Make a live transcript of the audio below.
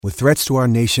With threats to our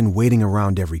nation waiting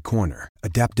around every corner,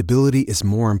 adaptability is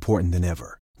more important than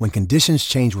ever. When conditions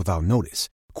change without notice,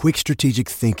 quick strategic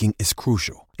thinking is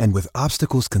crucial. And with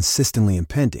obstacles consistently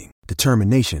impending,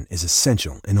 determination is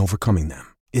essential in overcoming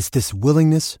them. It's this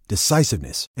willingness,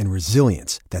 decisiveness, and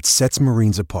resilience that sets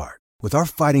Marines apart. With our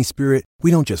fighting spirit, we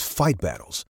don't just fight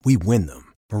battles, we win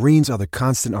them. Marines are the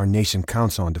constant our nation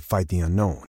counts on to fight the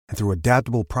unknown. And through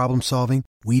adaptable problem solving,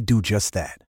 we do just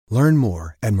that. Learn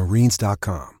more at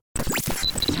marines.com.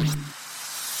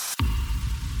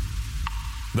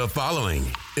 The following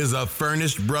is a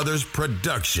Furnished Brothers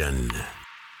production.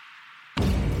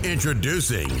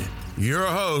 Introducing your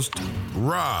host,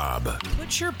 Rob.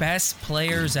 Put your best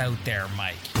players out there,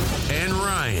 Mike. And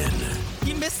Ryan.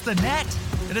 He missed the net,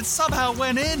 and it somehow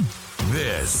went in.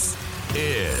 This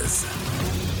is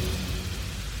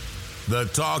the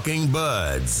Talking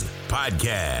Buds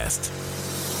podcast.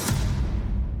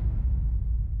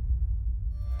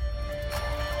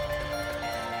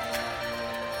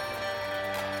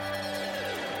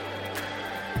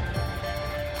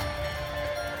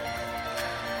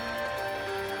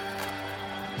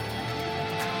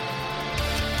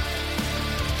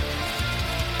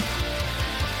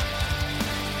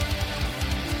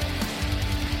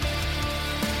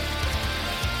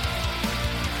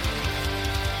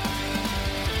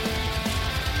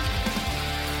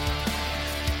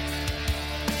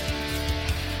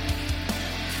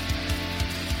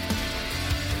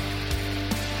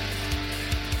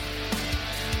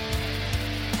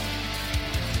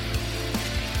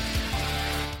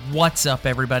 What's up,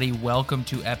 everybody? Welcome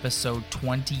to episode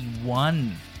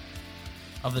 21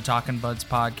 of the Talking Buds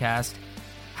podcast.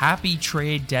 Happy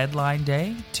trade deadline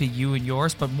day to you and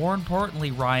yours, but more importantly,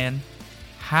 Ryan,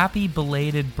 happy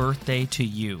belated birthday to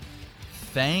you.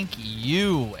 Thank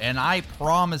you, and I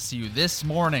promise you, this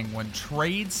morning when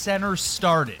Trade Center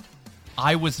started,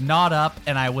 I was not up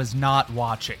and I was not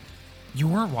watching. You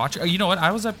weren't watching? You know what?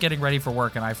 I was up getting ready for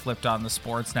work and I flipped on the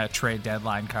Sportsnet trade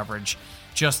deadline coverage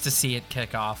just to see it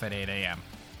kick off at 8 a.m.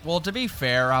 Well, to be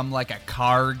fair, I'm like a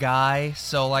car guy,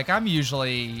 so I'm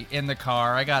usually in the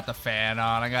car. I got the fan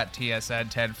on, I got TSN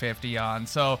 1050 on,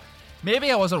 so maybe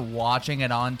I wasn't watching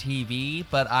it on TV,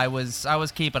 but I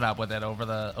was keeping up with it over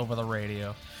the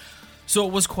radio. So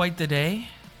it was quite the day.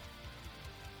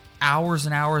 Hours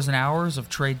and hours and hours of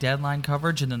trade deadline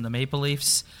coverage, and then the Maple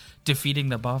Leafs defeating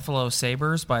the Buffalo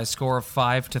Sabres by a score of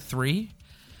 5-3.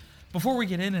 Before we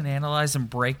get in and analyze and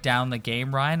break down the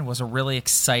game, Ryan, it was a really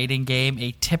exciting game,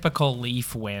 a typical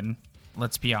Leaf win,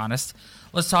 let's be honest.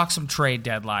 Let's talk some trade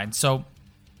deadline. So,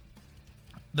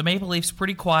 the Maple Leafs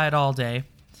pretty quiet all day,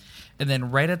 and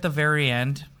then right at the very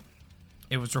end,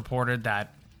 it was reported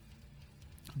that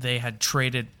they had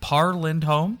traded Par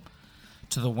Lindholm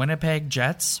to the Winnipeg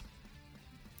Jets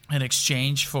in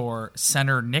exchange for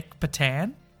center Nick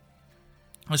Petan,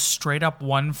 a straight-up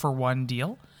one-for-one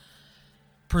deal.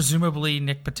 Presumably,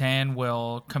 Nick Petan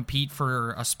will compete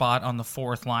for a spot on the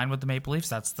fourth line with the Maple Leafs.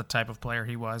 That's the type of player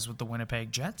he was with the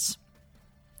Winnipeg Jets.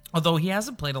 Although he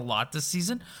hasn't played a lot this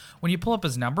season. When you pull up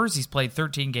his numbers, he's played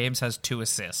 13 games, has 2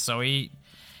 assists. So he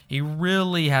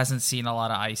really hasn't seen a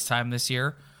lot of ice time this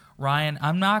year. Ryan,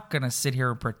 I'm not going to sit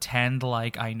here and pretend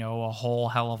like I know a whole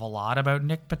hell of a lot about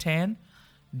Nick Petan.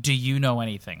 Do you know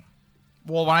anything?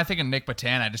 Well, when I think of Nick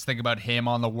Petan, I just think about him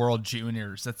on the World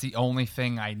Juniors. That's the only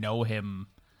thing I know him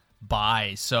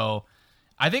by. So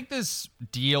I think this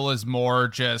deal is more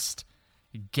just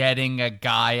getting a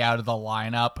guy out of the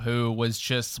lineup who was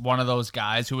just one of those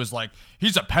guys who was like,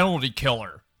 he's a penalty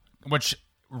killer, which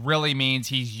really means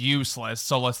he's useless,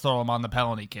 so let's throw him on the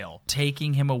penalty kill.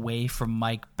 Taking him away from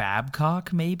Mike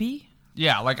Babcock, maybe?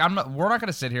 Yeah, we're not going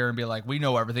to sit here and be like, we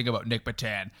know everything about Nick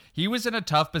Petan. He was in a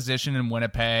tough position in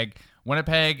Winnipeg.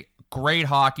 Winnipeg, great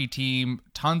hockey team,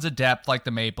 tons of depth like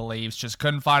the Maple Leafs, just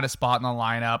couldn't find a spot in the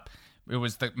lineup.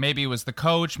 Maybe it was the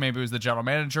coach, maybe it was the general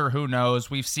manager, who knows.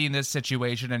 We've seen this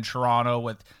situation in Toronto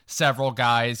with several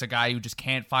guys, a guy who just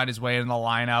can't find his way in the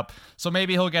lineup. So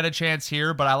maybe he'll get a chance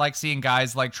here, but I like seeing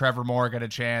guys like Trevor Moore get a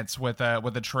chance with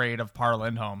a trade of Par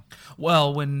Lindholm.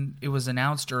 Well, when it was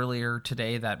announced earlier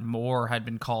today that Moore had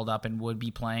been called up and would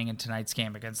be playing in tonight's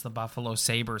game against the Buffalo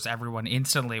Sabres, everyone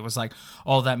instantly was like,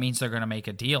 oh, that means they're going to make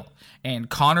a deal. And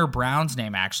Connor Brown's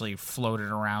name actually floated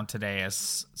around today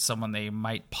as someone they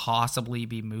might possibly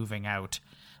be moving out,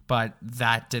 but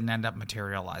that didn't end up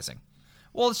materializing.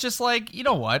 Well, it's just like, you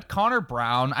know what? Connor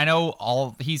Brown, I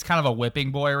know he's kind of a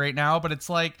whipping boy right now, but it's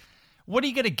like, what are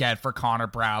you going to get for Connor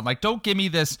Brown? Like, don't give me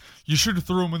this, you should have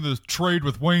threw him in the trade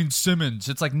with Wayne Simmons.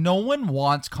 It's like, no one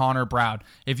wants Connor Brown.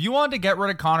 If you wanted to get rid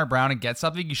of Connor Brown and get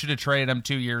something, you should have traded him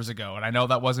 2 years ago. And I know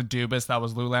that wasn't Dubas, that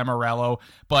was Lou Lamoriello.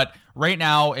 But right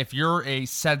now, if you're a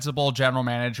sensible general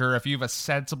manager, if you have a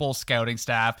sensible scouting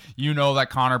staff, you know that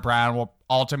Connor Brown will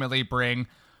ultimately bring,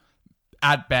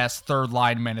 at best,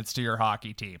 third-line minutes to your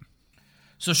hockey team.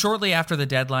 So shortly after the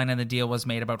deadline and the deal was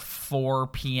made, about 4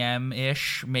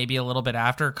 p.m.-ish, maybe a little bit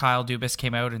after, Kyle Dubas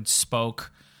came out and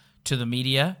spoke to the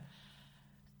media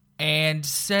and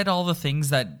said all the things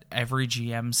that every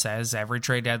GM says, every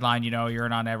trade deadline, you're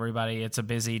not everybody, it's a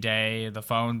busy day, the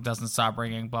phone doesn't stop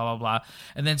ringing, blah, blah, blah.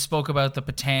 And then spoke about the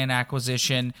Petan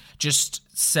acquisition, just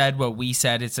said what we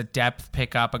said, it's a depth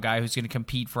pickup, a guy who's going to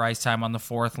compete for ice time on the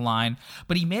fourth line.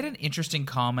 But he made an interesting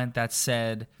comment that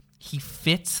said, he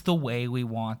fits the way we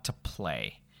want to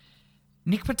play.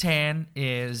 Nick Petan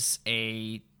is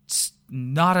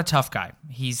not a tough guy.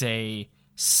 He's a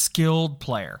skilled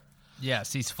player.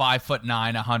 Yes, he's 5'9",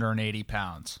 180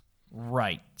 pounds.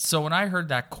 Right. So when I heard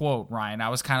that quote, Ryan, I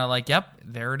was kind of like, yep,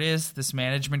 there it is, this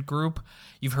management group.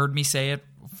 You've heard me say it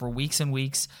for weeks and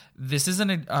weeks. This isn't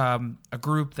a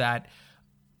group that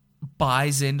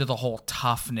buys into the whole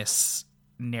toughness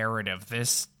narrative.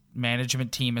 This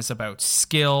management team is about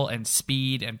skill and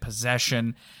speed and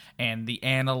possession and the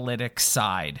analytic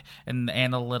side and the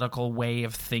analytical way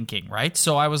of thinking, right?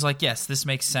 So I was like, yes, this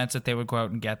makes sense that they would go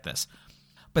out and get this.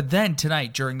 But then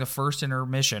tonight, during the first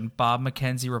intermission, Bob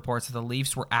McKenzie reports that the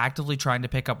Leafs were actively trying to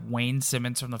pick up Wayne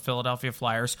Simmons from the Philadelphia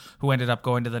Flyers, who ended up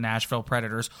going to the Nashville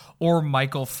Predators, or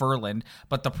Michael Furland,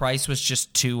 but the price was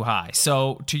just too high.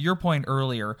 So, to your point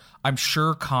earlier, I'm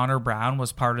sure Connor Brown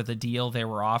was part of the deal they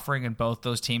were offering, and both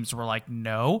those teams were like,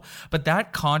 no. But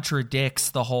that contradicts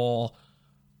the whole,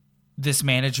 this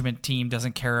management team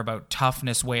doesn't care about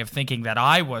toughness way of thinking that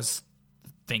I was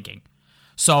thinking.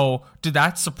 So, did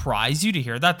that surprise you to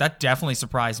hear that? That definitely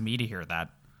surprised me to hear that.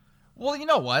 Well, you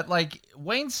know what? Like,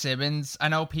 Wayne Simmons, I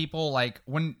know people, like,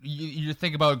 when you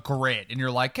think about grit, and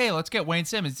you're like, hey, let's get Wayne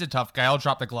Simmons. He's a tough guy. I'll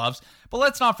drop the gloves. But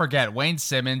let's not forget, Wayne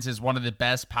Simmons is one of the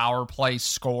best power play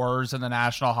scorers in the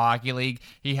National Hockey League.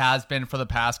 He has been for the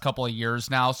past couple of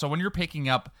years now. So when you're picking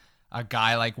up a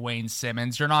guy like Wayne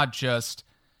Simmons, you're not just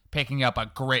picking up a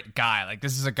grit guy. Like,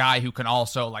 this is a guy who can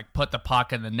also, like, put the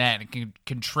puck in the net and can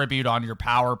contribute on your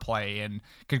power play and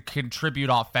could contribute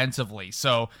offensively.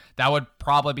 So that would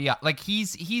probably be like,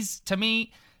 he's to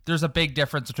me, there's a big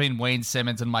difference between Wayne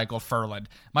Simmons and Michael Furland.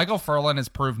 Michael Furland has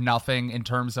proved nothing in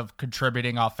terms of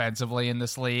contributing offensively in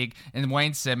this league, and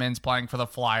Wayne Simmons playing for the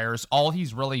Flyers, all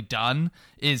he's really done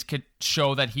is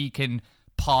show that he can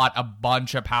pot a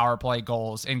bunch of power play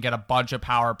goals and get a bunch of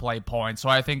power play points. So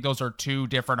I think those are two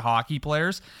different hockey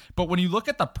players. But when you look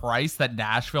at the price that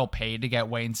Nashville paid to get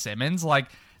Wayne Simmons,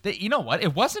 like, you know what?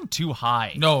 It wasn't too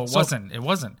high. No, it wasn't. It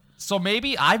wasn't. So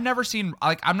maybe I've never seen,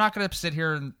 like, I'm not going to sit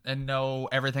here and know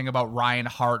everything about Ryan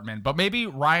Hartman, but maybe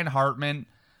Ryan Hartman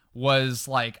was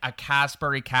like a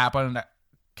Kasperi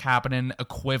Kapanen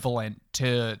equivalent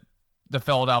to the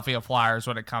Philadelphia Flyers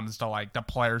when it comes to, like, the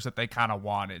players that they kind of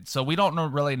wanted. So we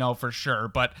don't really know for sure,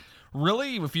 but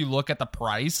really, if you look at the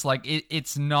price, like,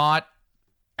 it's not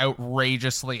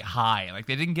outrageously high. Like,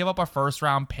 they didn't give up a first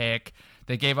round pick.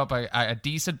 They gave up a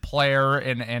decent player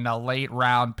and a late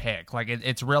round pick. Like,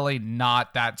 it's really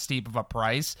not that steep of a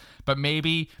price, but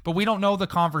we don't know the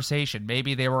conversation.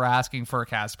 Maybe they were asking for a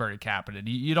Kasperi Kapanen.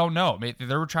 You don't know. Maybe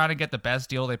they were trying to get the best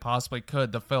deal they possibly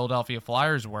could. The Philadelphia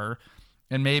Flyers were.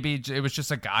 And maybe it was just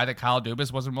a guy that Kyle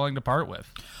Dubas wasn't willing to part with.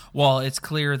 Well, it's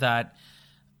clear that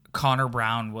Connor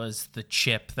Brown was the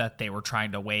chip that they were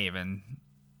trying to wave, and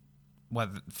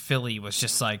Philly was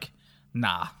just like,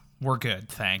 nah, we're good,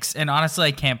 thanks. And honestly,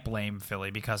 I can't blame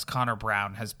Philly because Connor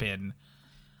Brown has been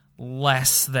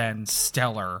less than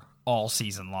stellar all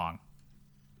season long.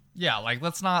 Yeah, like,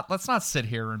 let's not sit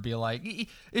here and be like,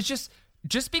 it's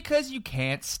just because you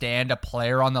can't stand a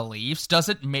player on the Leafs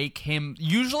doesn't make him...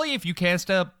 Usually, if you can't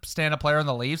stand a player on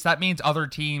the Leafs, that means other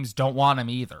teams don't want him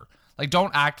either. Like,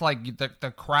 don't act like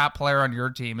the crap player on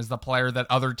your team is the player that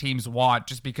other teams want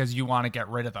just because you want to get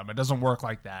rid of them. It doesn't work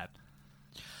like that.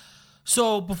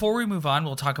 So, before we move on,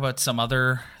 we'll talk about some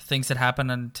other things that happened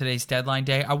on today's deadline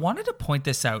day. I wanted to point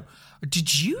this out.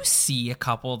 Did you see a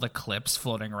couple of the clips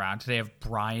floating around today of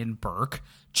Brian Burke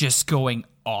just going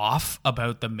off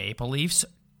about the Maple Leafs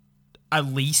at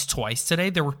least twice today?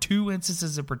 There were two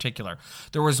instances in particular.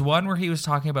 There was one where he was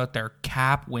talking about their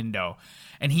cap window,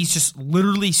 and he's just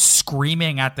literally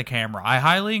screaming at the camera. I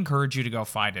highly encourage you to go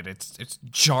find it. It's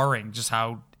jarring just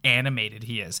how animated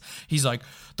he is. He's like,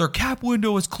 their cap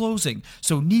window is closing,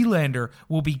 so Nylander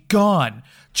will be gone.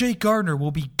 Jake Gardiner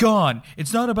will be gone.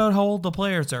 It's not about how old the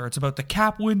players are. It's about the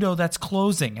cap window that's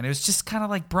closing. And it was just kind of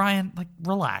like, Brian, like,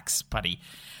 relax, buddy.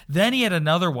 Then he had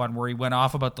another one where he went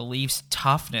off about the Leafs'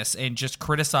 toughness and just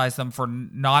criticized them for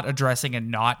not addressing and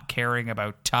not caring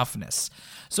about toughness.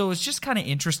 So it's just kind of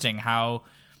interesting how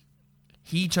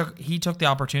he took the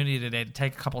opportunity today to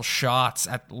take a couple shots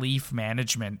at Leaf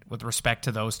management with respect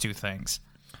to those two things.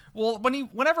 Well,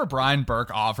 whenever Brian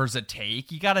Burke offers a take,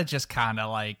 you gotta just kind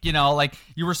of like,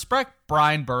 you respect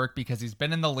Brian Burke because he's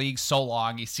been in the league so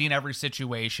long, he's seen every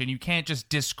situation. You can't just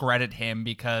discredit him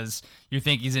because you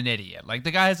think he's an idiot. Like,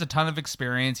 the guy has a ton of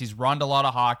experience. He's run a lot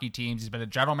of hockey teams. He's been a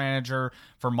general manager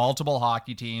for multiple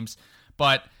hockey teams,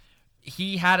 but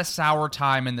he had a sour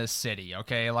time in this city,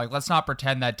 okay? Like, let's not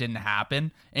pretend that didn't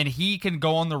happen. And he can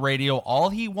go on the radio all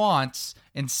he wants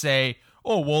and say,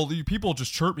 oh, well, the people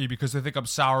just chirp me because they think I'm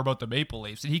sour about the Maple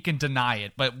Leafs, and he can deny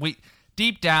it. But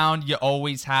deep down, you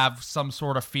always have some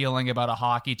sort of feeling about a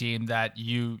hockey team that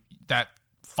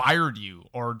fired you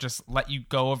or just let you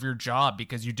go of your job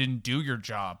because you didn't do your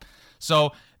job.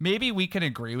 So maybe we can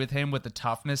agree with him with the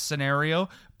toughness scenario,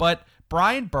 but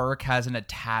Brian Burke has an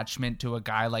attachment to a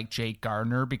guy like Jake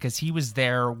Gardiner because he was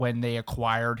there when they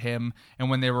acquired him and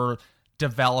when they were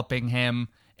developing him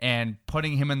and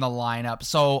putting him in the lineup.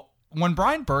 So when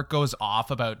Brian Burke goes off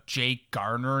about Jake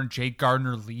Gardiner and Jake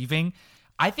Gardiner leaving,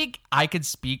 I think I could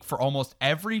speak for almost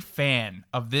every fan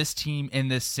of this team in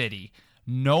this city.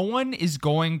 No one is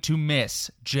going to miss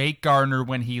Jake Gardiner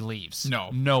when he leaves. No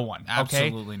one. Okay?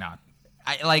 Absolutely not.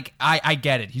 I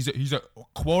get it. He's a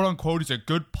quote unquote, he's a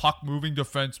good puck moving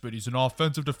defenseman. He's an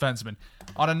offensive defenseman.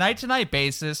 On a night to night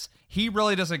basis, he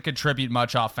really doesn't contribute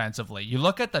much offensively. You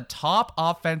look at the top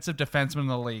offensive defenseman in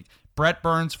the league, Brett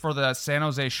Burns for the San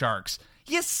Jose Sharks.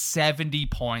 He has 70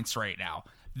 points right now.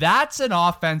 That's an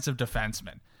offensive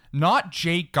defenseman, not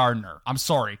Jake Gardiner. I'm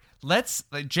sorry.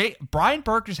 Brian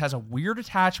Burke just has a weird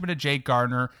attachment to Jake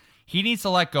Gardiner. He needs to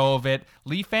let go of it.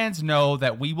 Leaf fans know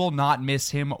that we will not miss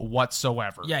him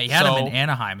whatsoever. Yeah, he had him in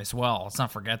Anaheim as well. Let's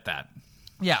not forget that.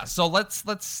 Yeah, so let's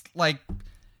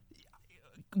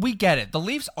we get it. The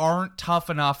Leafs aren't tough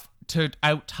enough to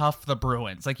out-tough the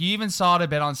Bruins. Like, you even saw it a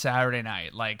bit on Saturday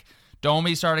night. Like,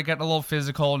 Domi started getting a little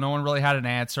physical. No one really had an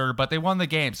answer, but they won the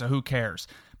game, so who cares?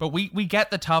 But we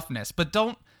get the toughness, but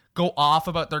don't go off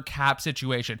about their cap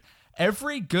situation.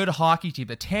 Every good hockey team,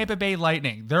 the Tampa Bay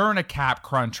Lightning, they're in a cap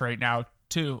crunch right now,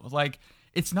 too. Like,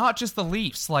 it's not just the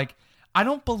Leafs. Like, I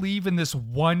don't believe in this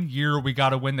 1 year we got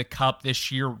to win the cup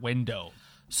this year window.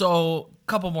 So, a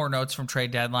couple more notes from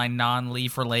trade deadline,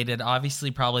 non-Leaf related. Obviously,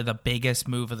 probably the biggest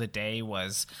move of the day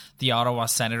was the Ottawa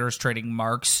Senators trading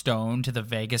Mark Stone to the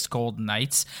Vegas Golden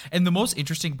Knights. And the most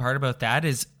interesting part about that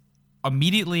is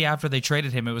immediately after they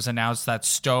traded him, it was announced that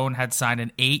Stone had signed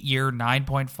an 8-year,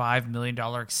 $9.5 million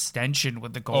extension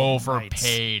with the Golden Knights.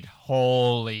 Overpaid.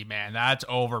 Holy man, that's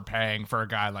overpaying for a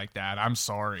guy like that. I'm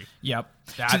sorry. Yep.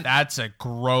 That's a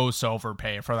gross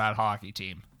overpay for that hockey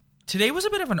team. Today was a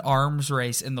bit of an arms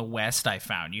race in the West, I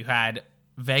found. You had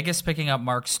Vegas picking up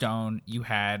Mark Stone. You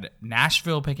had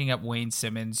Nashville picking up Wayne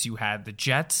Simmons. You had the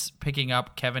Jets picking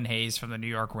up Kevin Hayes from the New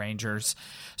York Rangers.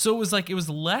 So it was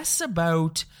less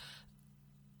about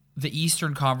the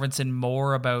Eastern Conference and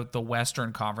more about the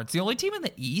Western Conference. The only team in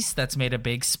the East that's made a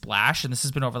big splash, and this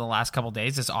has been over the last couple of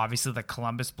days, is obviously the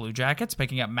Columbus Blue Jackets,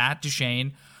 picking up Matt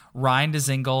Duchene, Ryan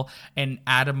Dzingel, and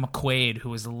Adam McQuaid, who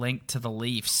was linked to the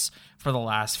Leafs for the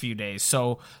last few days.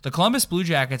 So the Columbus Blue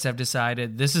Jackets have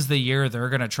decided this is the year they're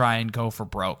going to try and go for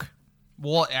broke.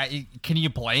 Well, can you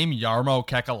blame Jarmo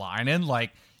Kekalainen?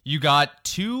 Like, you got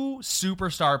two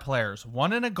superstar players,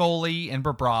 one in a goalie in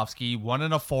Bobrovsky, one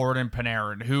in a forward in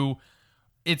Panarin, who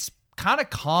it's kind of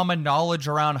common knowledge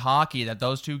around hockey that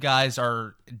those two guys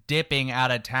are dipping out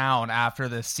of town after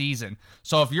this season.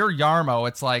 So if you're Jarmo,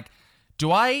 it's like,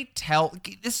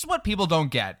 this is what people don't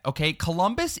get, okay?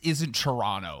 Columbus isn't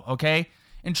Toronto, okay?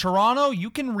 In Toronto, you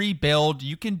can rebuild,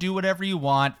 you can do whatever you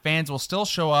want, fans will still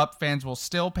show up, fans will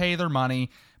still pay their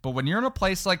money, but when you're in a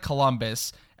place like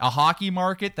Columbus, a hockey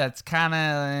market that's kind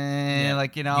of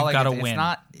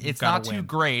it's not too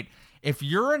great. If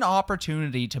you're an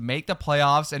opportunity to make the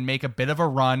playoffs and make a bit of a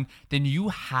run, then you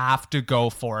have to go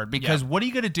for it, because what are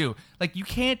you going to do? Like, you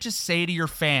can't just say to your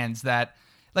fans that,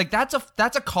 like, that's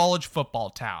a college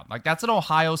football town. Like, that's an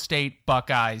Ohio State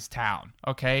Buckeyes town,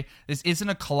 okay? This isn't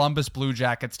a Columbus Blue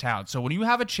Jackets town. So when you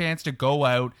have a chance to go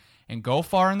out and go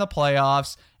far in the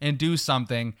playoffs and do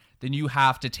something, then you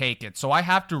have to take it. So I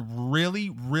have to really,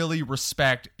 really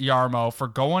respect Jarmo for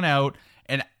going out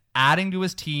and adding to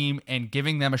his team and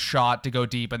giving them a shot to go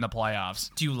deep in the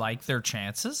playoffs. Do you like their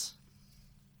chances?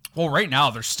 Well, right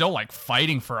now they're still like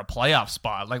fighting for a playoff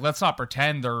spot. Like, let's not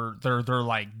pretend they're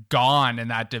like gone in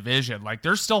that division. Like,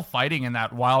 they're still fighting in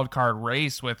that wild card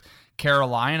race with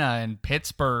Carolina and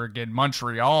Pittsburgh and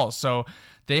Montreal. So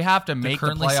they have to make the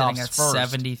currently playoffs sitting at first.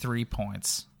 73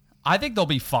 points. I think they'll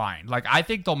be fine. Like, I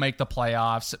think they'll make the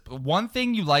playoffs. One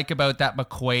thing you like about that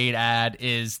McQuaid ad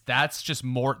is that's just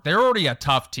more. They're already a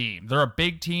tough team. They're a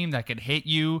big team that can hit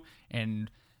you and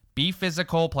be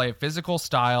physical, play a physical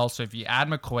style. So if you add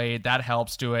McQuaid, that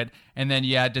helps to it. And then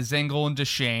you add Dzingel and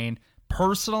Duchesne.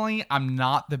 Personally, I'm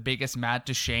not the biggest Matt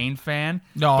Duchesne fan.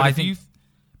 No, but I if think...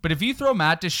 But if you throw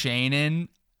Matt Duchesne in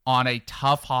on a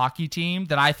tough hockey team,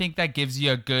 then I think that gives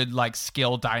you a good like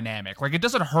skill dynamic. Like, it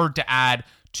doesn't hurt to add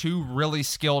two really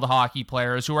skilled hockey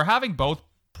players who are having both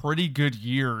pretty good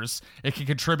years. It can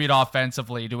contribute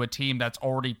offensively to a team that's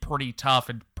already pretty tough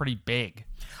and pretty big.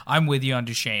 I'm with you on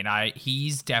Duchesne.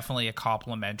 He's definitely a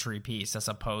complementary piece as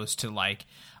opposed to like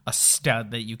a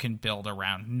stud that you can build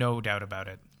around. No doubt about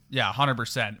it. Yeah,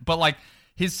 100%. But like,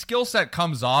 his skill set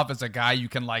comes off as a guy you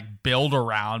can like build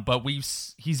around, but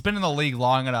he's been in the league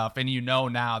long enough, and you know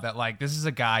now that like this is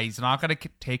a guy, he's not going to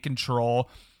take control.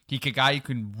 He's a guy you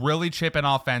can really chip in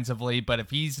offensively, but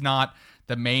if he's not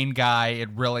the main guy, it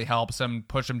really helps him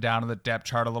push him down to the depth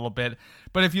chart a little bit.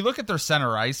 But if you look at their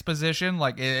center ice position,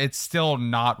 like it's still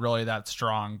not really that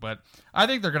strong. But I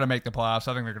think they're going to make the playoffs.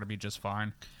 I think they're going to be just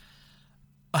fine.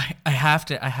 I have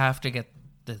to get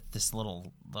this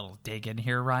little dig in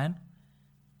here, Ryan.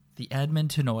 The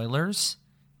Edmonton Oilers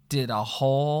did a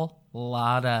whole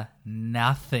lot of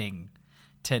nothing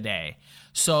today.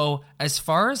 So as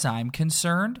far as I'm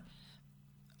concerned,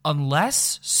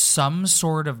 unless some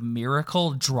sort of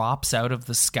miracle drops out of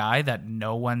the sky that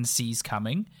no one sees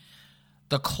coming,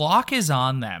 the clock is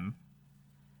on them.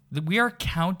 We are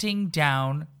counting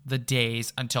down the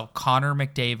days until Connor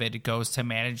McDavid goes to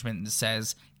management and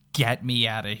says, "Get me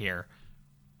out of here."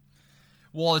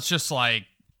 Well, it's just like,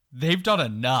 they've done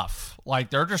enough. Like,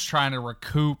 they're just trying to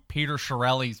recoup Peter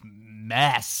Chiarelli's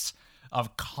mess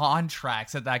of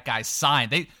contracts that guy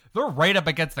signed. They're right up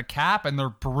against the cap, and they're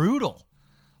brutal.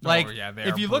 Like,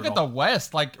 if you look at the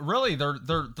West, like, really, they're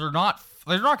not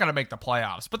going to make the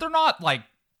playoffs, but they're not like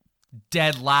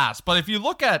dead last. But if you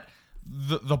look at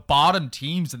the bottom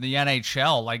teams in the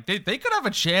NHL, like they could have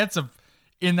a chance of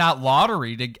in that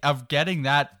lottery of getting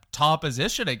that top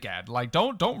position again. Like,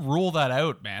 don't rule that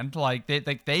out, man. Like,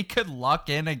 they could luck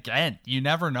in again. You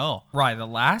never know. Right. The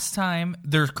last time,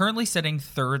 they're currently sitting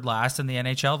third last in the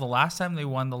NHL. The last time they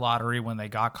won the lottery when they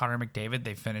got Connor McDavid,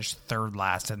 they finished third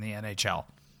last in the NHL.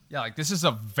 Yeah, like, this is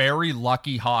a very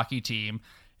lucky hockey team.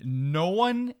 No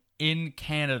one in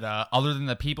Canada, other than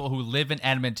the people who live in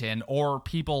Edmonton or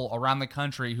people around the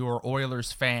country who are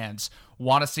Oilers fans,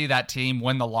 want to see that team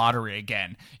win the lottery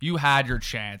again. You had your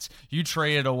chance. You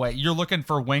traded away. You're looking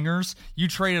for wingers. You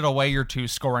traded away your two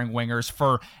scoring wingers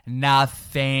for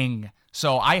nothing.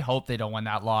 So I hope they don't win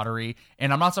that lottery.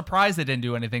 And I'm not surprised they didn't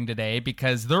do anything today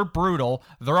because they're brutal.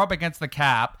 They're up against the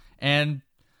cap. And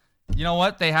you know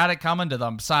what? They had it coming to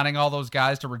them, signing all those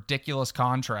guys to ridiculous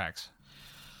contracts.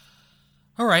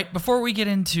 All right, before we get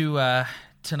into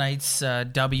tonight's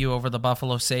W over the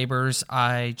Buffalo Sabres,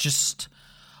 I just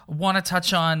want to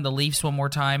touch on the Leafs one more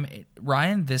time.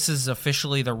 Ryan, this is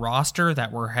officially the roster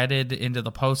that we're headed into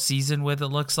the postseason with, it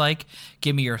looks like.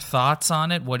 Give me your thoughts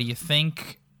on it. What do you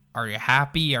think? Are you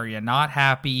happy? Are you not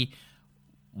happy?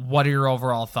 What are your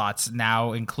overall thoughts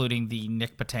now, including the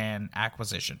Nick Petan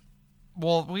acquisition?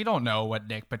 Well, we don't know what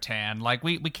Nick Petan, like,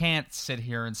 we can't sit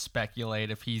here and speculate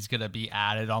if he's going to be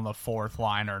added on the fourth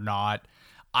line or not.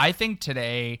 I think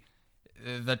today,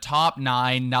 the top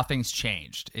nine, nothing's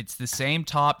changed. It's the same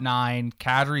top nine.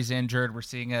 Kadri's injured. We're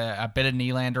seeing a bit of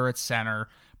Nylander at center.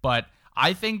 But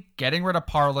I think getting rid of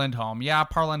Parlindholm,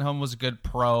 Parlindholm was a good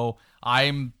pro.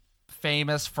 I'm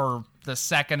famous for the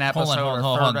second episode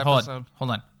third episode.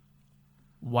 Hold on.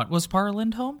 What was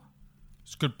Parlindholm?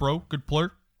 He's a good pro, good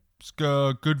player. He's got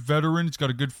a good veteran. He's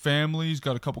got a good family. He's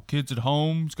got a couple kids at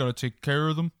home. He's got to take care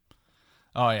of them.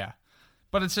 Oh, yeah.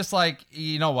 But it's just like,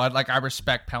 you know what? Like, I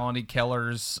respect penalty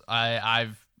killers.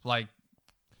 I've, like,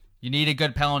 you need a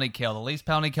good penalty kill. The Leafs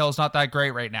penalty kill is not that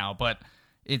great right now. But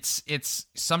it's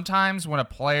sometimes when a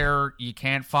player, you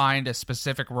can't find a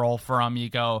specific role for him, you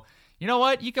go, you know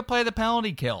what? You could play the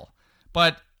penalty kill.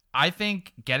 But I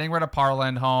think getting rid of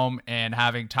Parlindholm and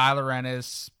having Tyler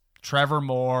Ennis, Trevor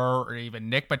Moore, or even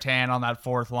Nick Petan on that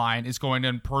fourth line is going to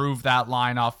improve that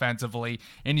line offensively,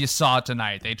 and you saw it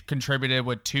tonight. They contributed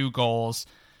with 2 goals.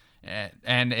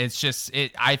 And it's just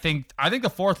I think the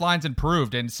fourth line's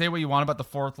improved. And say what you want about the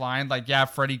fourth line, like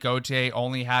Freddie Gauthier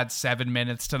only had 7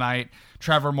 minutes tonight.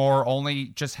 Trevor Moore only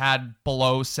just had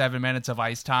below 7 minutes of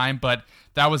ice time, but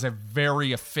that was a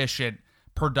very efficient,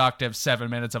 productive 7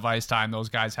 minutes of ice time those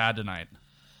guys had tonight.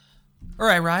 All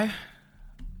right, Rye.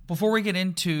 Before we get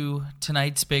into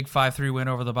tonight's big 5-3 win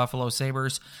over the Buffalo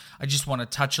Sabres, I just want to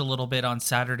touch a little bit on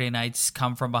Saturday night's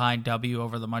come-from-behind W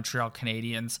over the Montreal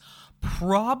Canadiens.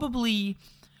 Probably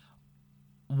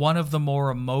one of the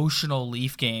more emotional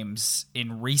Leaf games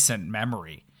in recent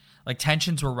memory. Like,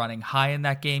 tensions were running high in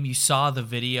that game. You saw the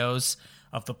videos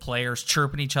of the players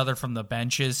chirping each other from the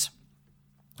benches.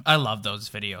 I love those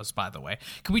videos, by the way.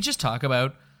 Can we just talk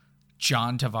about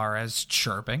John Tavares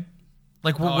chirping?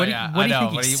 Like, what do you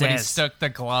think he says? When he stuck the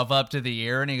glove up to the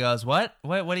ear and he goes, what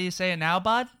are you saying now,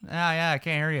 bud? Yeah, I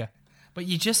can't hear you. But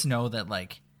you just know that,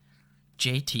 like,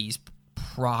 JT's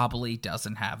probably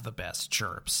doesn't have the best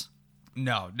chirps.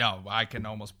 No, I can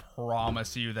almost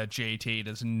promise you that JT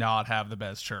does not have the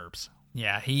best chirps.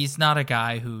 Yeah, he's not a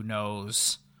guy who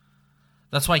knows.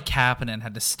 That's why Kapanen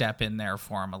had to step in there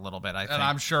for him a little bit, I think. And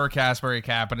I'm sure Kasperi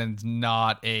Kapanen's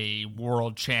not a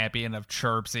world champion of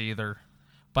chirps either.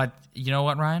 But you know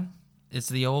what, Ryan? It's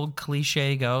the old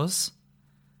cliche goes,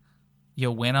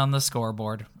 you win on the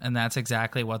scoreboard, and that's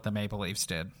exactly what the Maple Leafs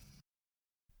did.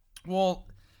 Well,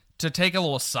 to take a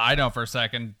little side note for a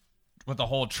second, with the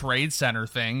whole trade center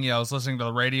thing, I was listening to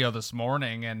the radio this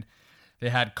morning, and they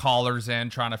had callers in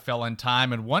trying to fill in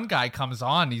time, and one guy comes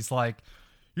on, he's like,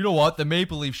 you know what? The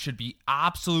Maple Leafs should be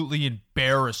absolutely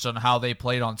embarrassed on how they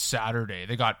played on Saturday.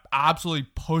 They got absolutely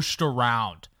pushed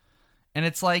around. And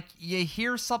it's like, you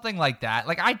hear something like that.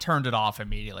 Like, I turned it off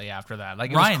immediately after that.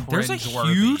 Like, Ryan, there's a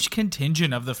huge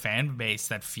contingent of the fan base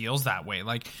that feels that way.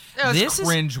 Like, this is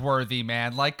cringeworthy,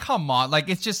 man. Like, come on. Like,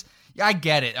 it's just, I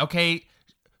get it, okay?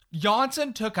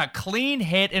 Janssen took a clean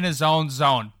hit in his own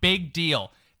zone. Big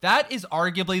deal. That is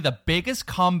arguably the biggest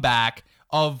comeback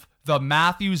of the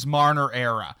Matthews-Marner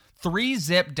era.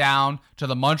 3-zip down to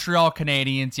the Montreal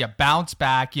Canadiens. You bounce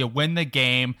back. You win the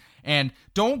game. And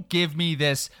don't give me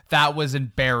this, that was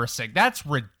embarrassing. That's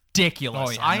ridiculous.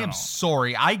 Oh, yeah, I am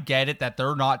sorry. I get it that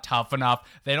they're not tough enough.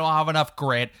 They don't have enough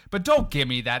grit. But don't give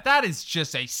me that. That is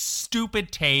just a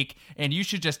stupid take. And you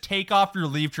should just take off your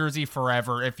Leaf jersey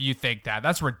forever if you think that.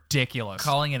 That's ridiculous.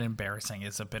 Calling it embarrassing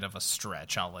is a bit of a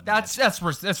stretch, I'll admit.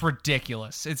 That's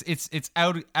ridiculous. It's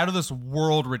out of this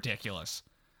world ridiculous.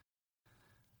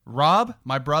 Rob,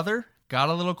 my brother, got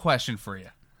a little question for you.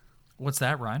 What's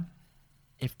that, Ryan?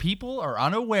 If people are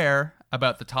unaware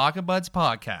about the Talking Buds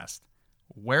podcast,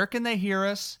 where can they hear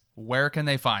us? Where can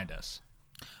they find us?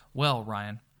 Well,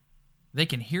 Ryan, they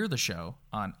can hear the show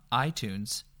on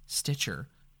iTunes, Stitcher,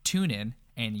 TuneIn,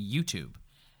 and YouTube.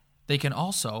 They can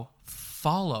also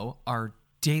follow our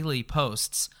daily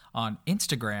posts on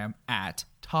Instagram at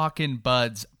Talking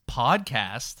Buds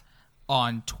Podcast,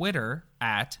 on Twitter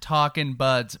at Talking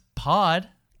Buds Pod,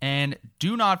 and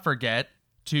do not forget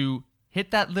to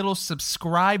hit that little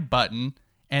subscribe button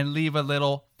and leave a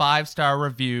little 5-star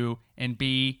review and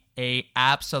be a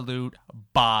absolute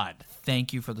bod.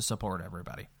 Thank you for the support,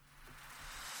 everybody.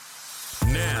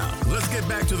 Now, let's get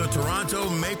back to the Toronto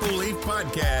Maple Leaf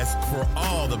podcast for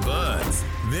all the buds.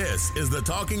 This is the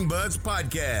Talking Buds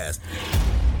Podcast.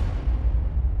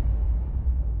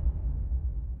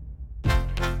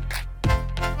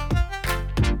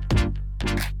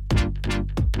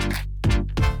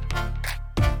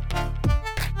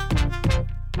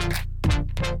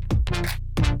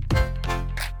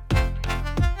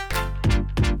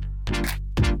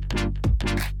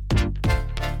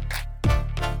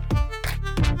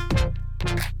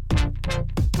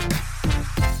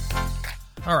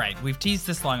 All right, we've teased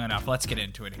this long enough. Let's get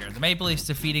into it here. The Maple Leafs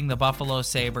defeating the Buffalo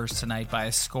Sabres tonight by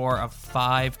a score of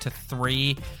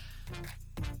 5-3.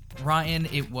 Ryan,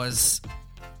 it was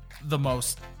the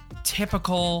most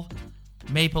typical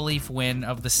Maple Leaf win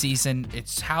of the season.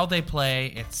 It's how they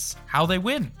play. It's how they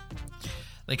win.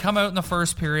 They come out in the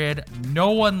first period.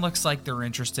 No one looks like they're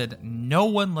interested. No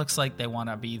one looks like they want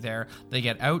to be there. They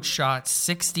get outshot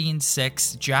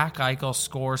 16-6. Jack Eichel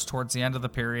scores towards the end of the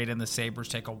period, and the Sabres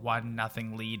take a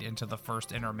 1-0 lead into the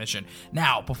first intermission.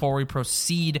 Now, before we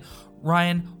proceed,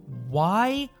 Ryan,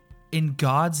 why in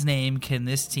God's name can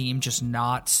this team just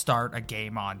not start a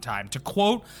game on time? To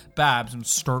quote Babs, I'm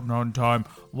starting on time.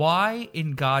 Why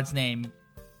in God's name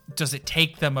does it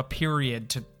take them a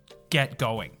period to get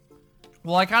going?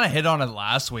 Well, I kind of hit on it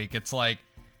last week. It's like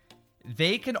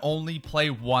they can only play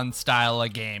one style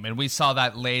of game, and we saw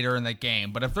that later in the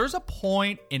game. But if there's a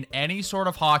point in any sort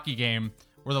of hockey game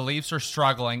where the Leafs are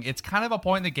struggling. It's kind of a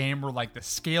point in the game where like the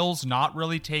skill's not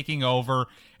really taking over,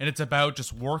 and it's about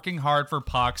just working hard for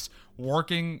pucks,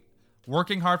 working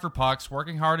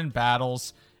hard in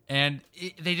battles, and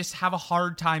they just have a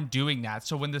hard time doing that.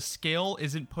 So when the skill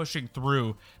isn't pushing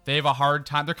through, they have a hard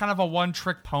time. They're kind of a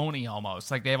one-trick pony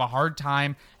almost. Like they have a hard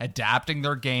time adapting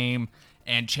their game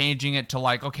and changing it to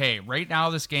like, okay, right now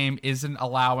this game isn't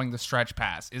allowing the stretch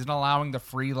pass, isn't allowing the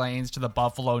free lanes to the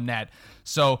Buffalo net.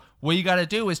 So what you got to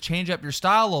do is change up your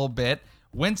style a little bit,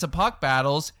 win some puck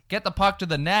battles, get the puck to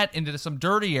the net into some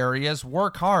dirty areas,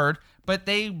 work hard, but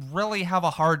they really have a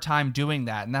hard time doing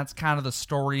that, and that's kind of the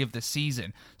story of the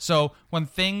season. So when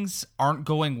things aren't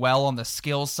going well on the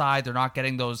skill side, they're not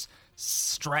getting those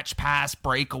stretch pass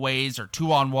breakaways or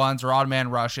 2-on-1s or odd man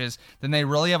rushes, then they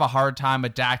really have a hard time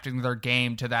adapting their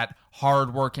game to that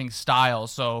hard-working style.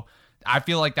 So I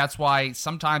feel like that's why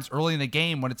sometimes early in the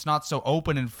game when it's not so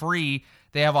open and free,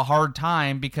 they have a hard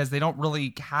time because they don't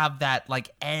really have that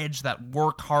like edge, that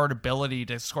work hard ability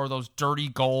to score those dirty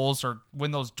goals or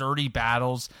win those dirty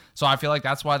battles. So I feel like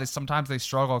that's why sometimes they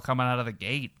struggle coming out of the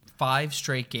gate. 5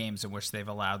 straight games in which they've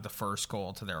allowed the first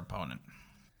goal to their opponent.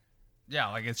 Yeah,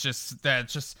 like it's just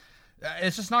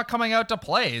not coming out to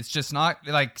play. It's just not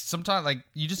like sometimes like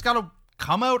you just got to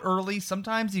come out early.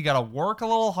 Sometimes you got to work a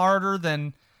little harder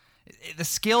than the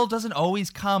skill doesn't always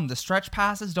come. The stretch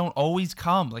passes don't always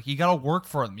come. Like you got to work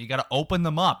for them. You got to open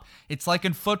them up. It's like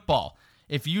in football.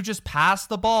 If you just pass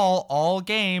the ball all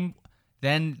game,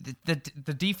 then the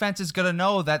defense is going to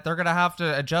know that they're going to have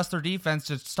to adjust their defense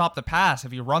to stop the pass.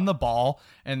 If you run the ball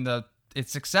and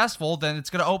it's successful, then it's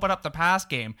going to open up the pass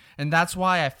game. And that's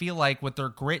why I feel like with their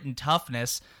grit and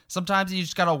toughness, sometimes you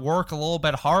just got to work a little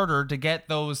bit harder to get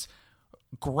those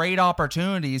great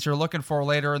opportunities you're looking for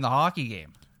later in the hockey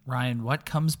game. Ryan, what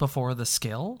comes before the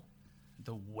skill?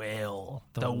 The will.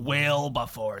 The will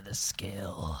before the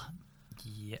skill.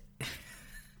 Yeah.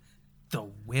 The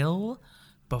will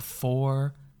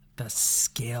before the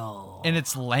skill. And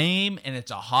it's lame, and it's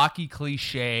a hockey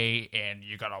cliche, and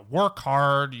you gotta work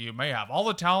hard. You may have all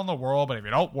the talent in the world, but if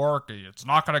you don't work, it's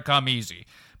not gonna come easy.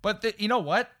 But you know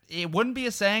what? It wouldn't be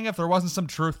a saying if there wasn't some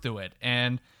truth to it.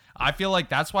 And I feel like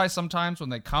that's why sometimes when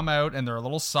they come out and they're a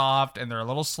little soft and they're a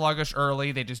little sluggish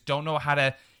early, they just don't know how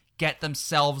to get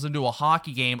themselves into a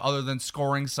hockey game other than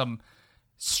scoring some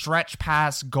stretch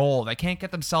pass goal. They can't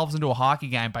get themselves into a hockey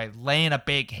game by laying a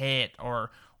big hit or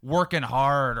working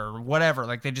hard or whatever.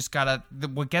 Like they just gotta,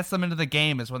 what gets them into the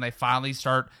game is when they finally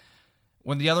start,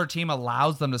 when the other team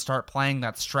allows them to start playing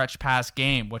that stretch pass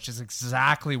game, which is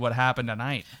exactly what happened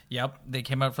tonight. Yep, they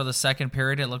came out for the second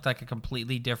period. It looked like a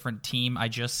completely different team. I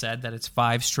just said that it's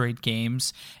 5 straight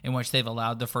games in which they've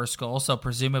allowed the first goal, so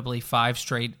presumably 5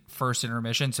 straight first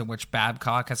intermissions in which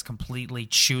Babcock has completely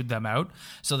chewed them out.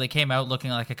 So they came out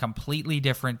looking like a completely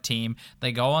different team.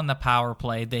 They go on the power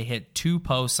play. They hit 2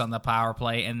 posts on the power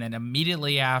play, and then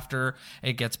immediately after,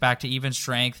 it gets back to even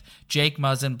strength. Jake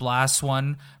Muzzin blasts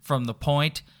one from the point.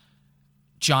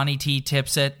 Johnny T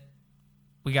tips it.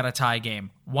 We got a tie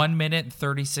game. 1 minute and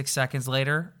 36 seconds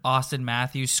later, Austin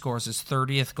Matthews scores his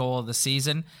 30th goal of the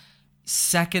season.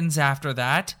 Seconds after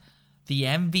that, the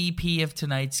MVP of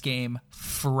tonight's game,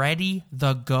 Freddie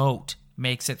the GOAT,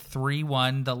 makes it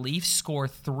 3-1. The Leafs score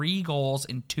 3 goals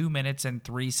in 2 minutes and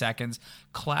 3 seconds.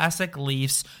 Classic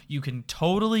Leafs. You can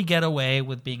totally get away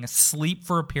with being asleep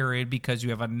for a period because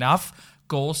you have enough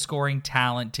goal-scoring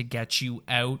talent to get you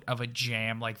out of a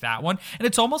jam like that one. And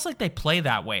it's almost like they play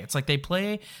that way. It's like they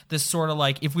play this sort of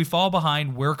like, if we fall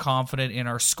behind, we're confident in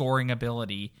our scoring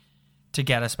ability to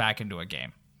get us back into a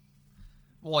game.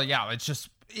 Well, yeah, it's just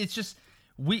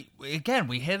we hit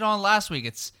it on last week.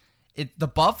 The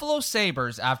Buffalo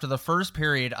Sabres, after the first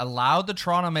period, allowed the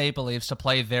Toronto Maple Leafs to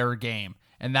play their game.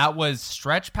 And that was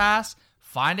stretch pass,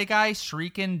 find a guy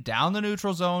streaking down the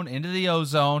neutral zone into the O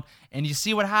zone, and you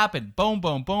see what happened. Boom,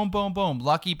 boom, boom, boom, boom.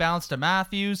 Lucky bounce to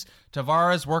Matthews.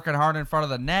 Tavares working hard in front of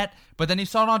the net. But then you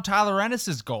saw it on Tyler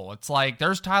Ennis' goal. It's like,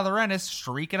 there's Tyler Ennis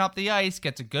streaking up the ice,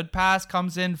 gets a good pass,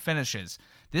 comes in, finishes.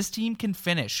 This team can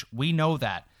finish. We know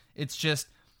that. It's just,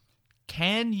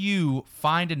 can you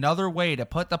find another way to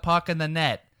put the puck in the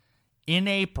net in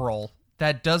April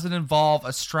that doesn't involve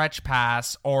a stretch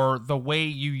pass or the way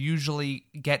you usually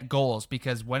get goals?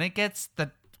 Because when it gets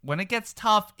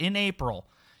tough in April,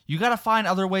 you got to find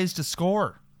other ways to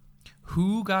score.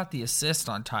 Who got the assist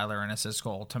on Tyler Ennis'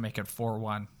 goal to make it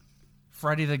 4-1?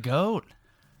 Freddie the GOAT.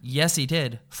 Yes, he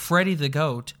did. Freddie the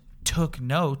GOAT took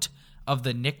note of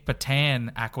the Nick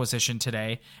Patan acquisition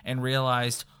today and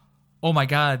realized, oh my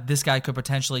God, this guy could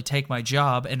potentially take my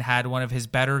job, and had one of his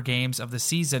better games of the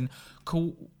season.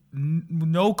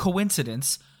 No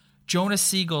coincidence, Jonas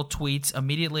Siegel tweets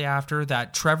immediately after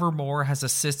that Trevor Moore has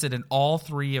assisted in all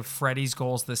 3 of Freddie's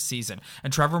goals this season.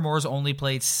 And Trevor Moore's only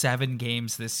played 7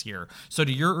 games this year. So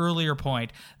to your earlier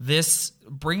point, this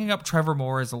bringing up Trevor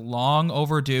Moore is long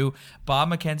overdue. Bob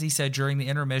McKenzie said during the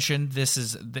intermission, this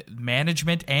is the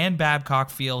management and Babcock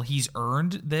feel he's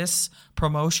earned this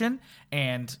promotion.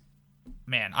 And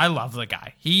man, I love the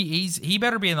guy. He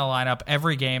better be in the lineup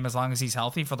every game as long as he's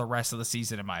healthy for the rest of the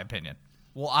season, in my opinion.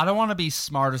 Well, I don't want to be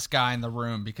smartest guy in the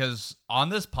room because on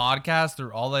this podcast,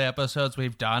 through all the episodes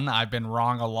we've done, I've been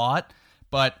wrong a lot.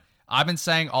 But I've been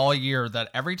saying all year that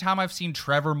every time I've seen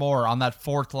Trevor Moore on that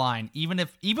 4th line, even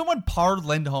when Pard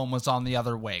Lindholm was on the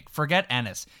other wing, forget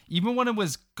Ennis, even when it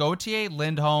was Gauthier,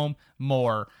 Lindholm,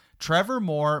 Moore, Trevor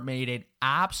Moore made an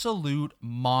absolute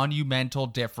monumental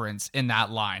difference in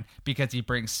that line because he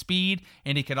brings speed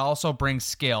and he can also bring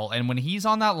skill. And when he's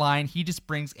on that line, he just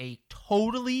brings a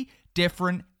totally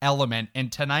different element. And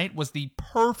tonight was the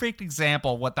perfect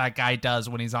example of what that guy does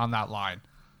when he's on that line.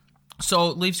 So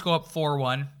Leafs go up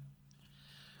 4-1.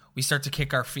 We start to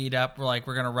kick our feet up. We're like,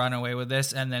 we're going to run away with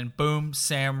this. And then boom,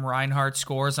 Sam Reinhart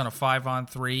scores on a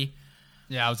 5-on-3.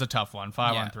 Yeah, it was a tough one.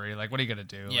 5-on-3. Like, what are you going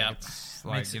to do? Yeah. Like,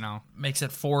 it's like, makes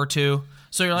it 4-2.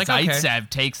 So you're like, Zaitsev okay.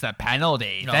 takes the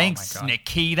penalty. Oh, Thanks, my God.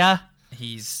 Nikita.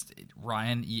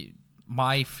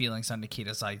 My feelings on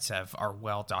Nikita Zaitsev are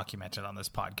well documented on this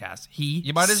podcast.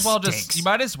 You might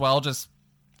as well just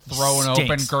throw an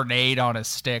open grenade on a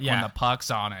stick when the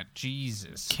puck's on it.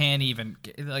 Jesus. Can't even,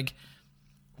 like,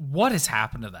 what has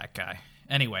happened to that guy?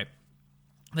 Anyway,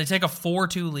 they take a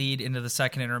 4-2 lead into the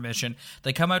second intermission.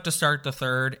 They come out to start the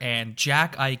third, and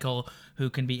Jack Eichel, who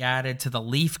can be added to the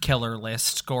Leaf killer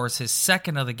list, scores his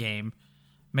second of the game,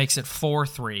 makes it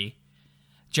 4-3.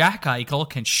 Jack Eichel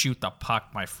can shoot the puck,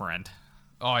 my friend.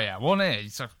 Oh, yeah. Well,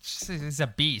 he's a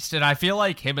beast. And I feel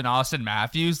like him and Austin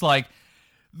Matthews, like,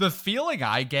 the feeling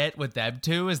I get with them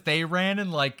two is they ran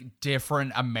in, like,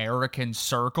 different American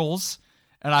circles.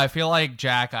 And I feel like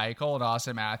Jack Eichel and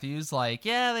Austin Matthews, like,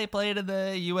 yeah, they played in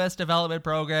the U.S. development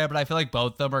program, but I feel like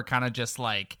both of them are kind of just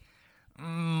like,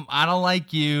 I don't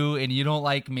like you and you don't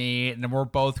like me, and we're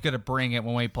both going to bring it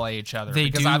when we play each other.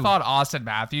 Because I thought Austin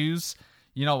Matthews,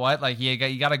 you know what, like,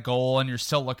 you got a goal and you're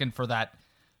still looking for that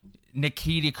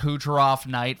Nikita Kucherov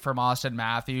night from Austin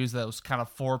Matthews, those kind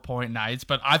of 4-point nights.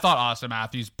 But I thought Austin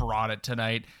Matthews brought it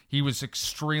tonight. He was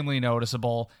extremely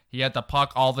noticeable. He had the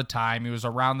puck all the time. He was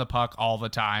around the puck all the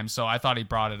time. So I thought he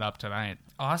brought it up tonight.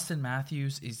 Austin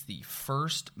Matthews is the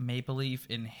first Maple Leaf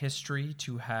in history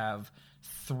to have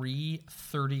 3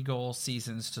 30-goal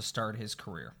seasons to start his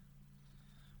career.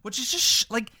 Which is just,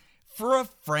 like, for a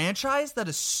franchise that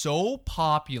is so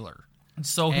popular. And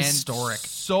so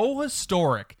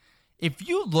historic. If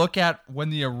you look at when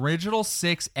the original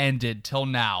 6 ended till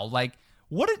now, like,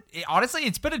 honestly,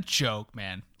 it's been a joke,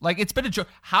 man. Like, it's been a joke.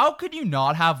 How could you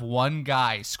not have one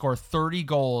guy score 30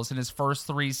 goals in his first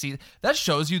 3 seasons? That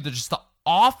shows you just the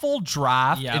awful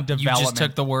draft and development. You just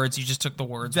took the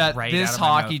words that right this out of my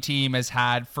hockey mouth. team has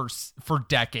had for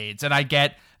decades. And I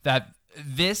get that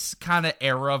this kind of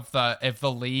era of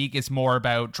the league is more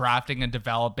about drafting and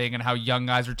developing and how young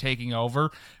guys are taking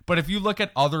over. But if you look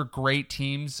at other great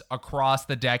teams across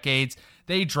the decades,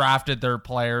 they drafted their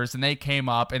players and they came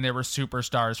up and they were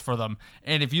superstars for them.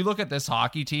 And if you look at this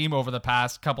hockey team over the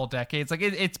past couple decades, like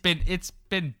it's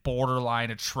been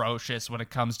borderline atrocious when it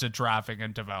comes to drafting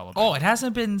and developing. Oh, it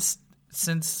hasn't been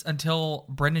since until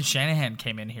Brendan Shanahan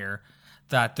came in here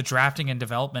that the drafting and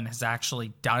development has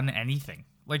actually done anything.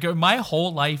 Like, my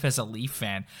whole life as a Leaf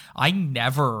fan, I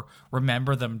never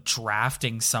remember them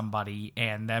drafting somebody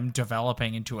and them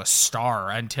developing into a star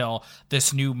until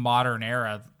this new modern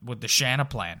era with the Shanna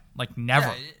plan. Like, never.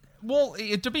 Yeah, well,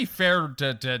 to be fair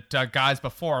to guys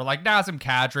before, like Nazem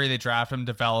Kadri, they draft him,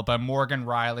 develop him. Morgan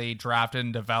Riley, drafted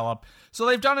and develop. So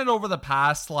they've done it over the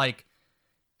past, like,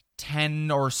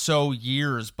 10 or so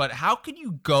years. But how can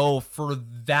you go for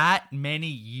that many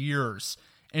years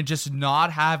and just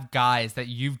not have guys that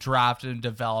you've drafted and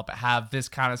developed have this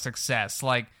kind of success?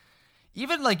 Like,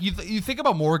 even like you think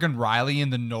about Morgan Riley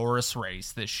in the Norris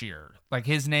race this year. Like,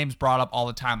 his name's brought up all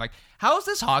the time. Like, how is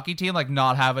this hockey team like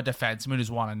not have a defenseman who's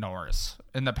won a Norris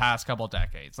in the past couple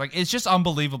decades? Like, it's just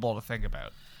unbelievable to think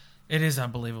about. It is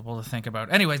unbelievable to think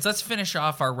about. Anyways, let's finish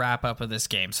off our wrap up of this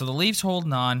game. So the Leafs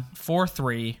holding on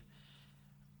 4-3,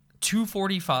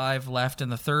 2:45 left in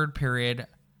the third period.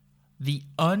 The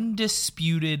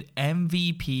undisputed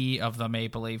MVP of the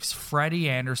Maple Leafs, Freddie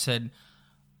Anderson,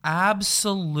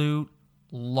 absolute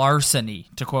larceny,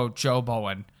 to quote Joe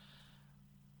Bowen,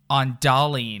 on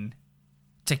Dahlin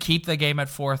to keep the game at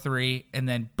 4-3, and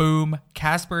then boom,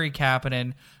 Kasperi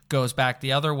Kapanen goes back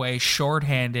the other way,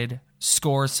 shorthanded,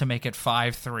 scores to make it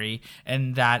 5-3,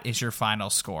 and that is your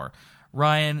final score.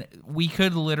 Ryan, we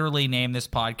could literally name this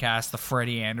podcast the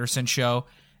Freddie Andersen Show.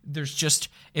 There's just,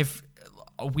 if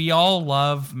we all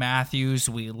love Matthews,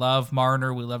 we love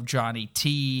Marner, we love Johnny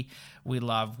T, we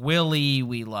love Willie,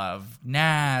 we love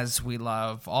Naz, we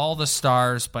love all the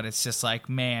stars, but it's just like,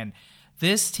 man,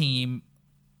 this team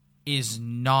is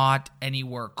not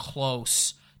anywhere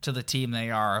close to the team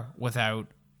they are without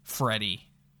Freddie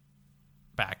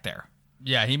back there.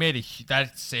 Yeah, he made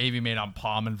that save he made on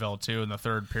Pominville too in the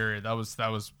third period. That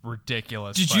was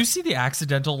ridiculous. Did you see the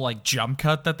accidental jump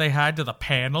cut that they had to the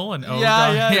panel and O-Dog?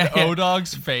 Yeah.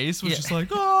 O-Dog's face was just like,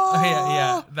 oh,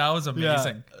 yeah, that was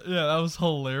amazing. Yeah, that was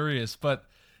hilarious. But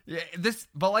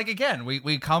again,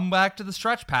 we come back to the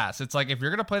stretch pass. It's like, if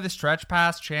you're gonna play the stretch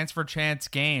pass chance for chance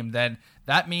game, then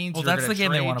that means that's the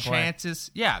game they want to play. Chances.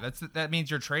 Yeah, that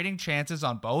means you're trading chances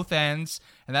on both ends,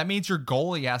 and that means your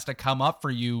goalie has to come up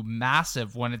for you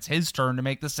massive when it's his turn to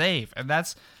make the save. And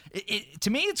that's to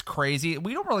me, it's crazy.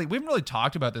 We haven't really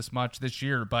talked about this much this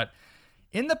year, but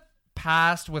in the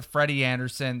past with Freddie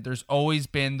Andersen, there's always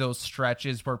been those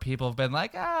stretches where people have been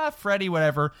like, Freddie,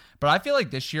 whatever. But I feel like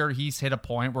this year he's hit a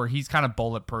point where he's kind of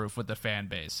bulletproof with the fan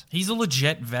base. He's a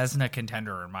legit Vezina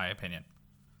contender, in my opinion.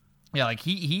 Yeah, like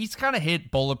he's kind of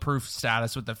hit bulletproof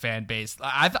status with the fan base.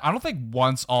 I don't think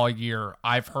once all year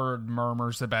I've heard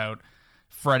murmurs about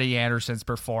Freddie Andersen's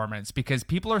performance, because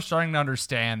people are starting to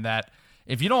understand that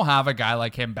if you don't have a guy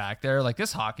like him back there, like,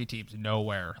 this hockey team's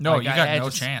nowhere. No, like, you got no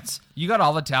chance. You got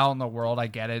all the talent in the world. I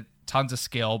get it. Tons of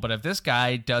skill. But if this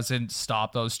guy doesn't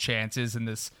stop those chances in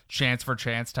this chance for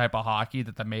chance type of hockey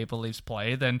that the Maple Leafs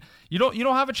play, then you don't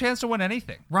have a chance to win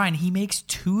anything. Ryan, he makes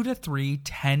 2 to 3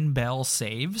 10-bell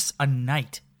saves a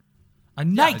night. A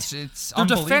night. It's their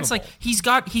unbelievable. defense, he's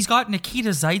got Nikita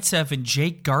Zaitsev and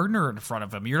Jake Gardiner in front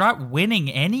of him. You're not winning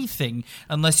anything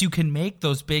unless you can make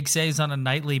those big saves on a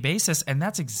nightly basis, and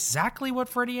that's exactly what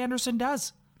Freddie Andersen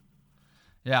does.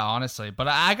 Yeah, honestly. But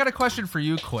I got a question for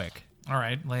you, quick. All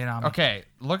right, lay it on me. Okay,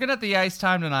 looking at the ice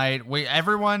time tonight,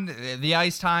 the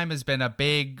ice time has been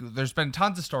there's been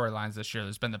tons of storylines this year.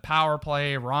 There's been the power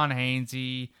play, Ron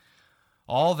Hainsey,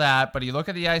 all that. But you look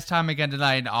at the ice time again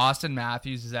tonight, and Austin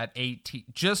Matthews is at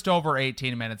just over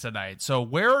 18 minutes a night. So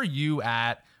where are you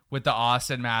at with the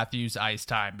Austin Matthews ice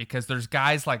time? Because there's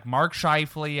guys like Mark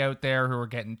Scheifele out there who are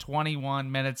getting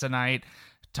 21 minutes a night.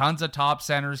 Tons of top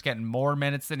centers getting more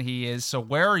minutes than he is. So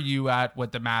where are you at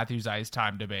with the Matthews ice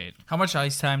time debate? How much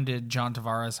ice time did John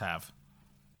Tavares have?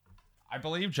 I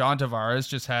believe John Tavares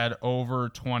just had over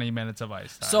 20 minutes of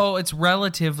ice time. So it's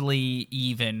relatively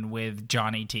even with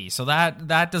Johnny T. So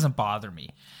that doesn't bother me.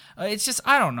 It's just,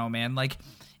 I don't know, man. Like,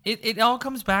 it all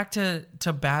comes back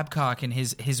to Babcock and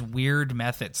his weird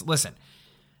methods. Listen,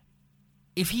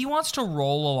 if he wants to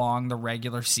roll along the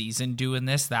regular season doing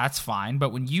this, that's fine.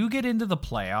 But when you get into the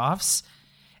playoffs,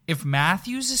 if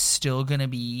Matthews is still going to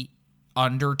be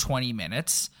under 20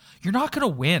 minutes, you're not going to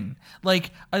win.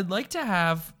 Like, I'd like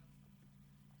to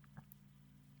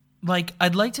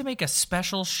make a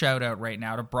special shout out right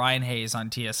now to Brian Hayes on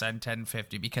TSN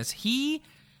 1050, because he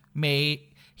made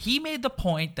the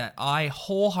point that I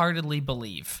wholeheartedly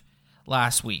believe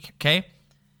last week, okay?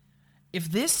 If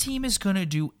this team is going to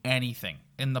do anything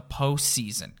in the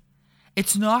postseason,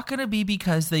 it's not going to be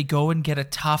because they go and get a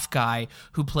tough guy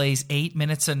who plays 8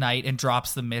 minutes a night and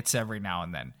drops the mitts every now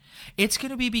and then. It's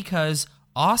going to be because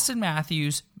Austin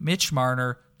Matthews, Mitch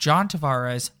Marner, John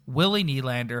Tavares, Willie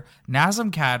Nylander,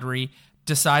 Nazem Kadri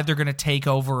decide they're going to take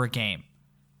over a game.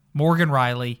 Morgan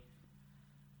Rielly,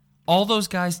 all those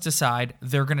guys decide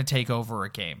they're going to take over a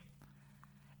game.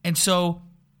 And so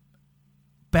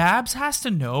Babs has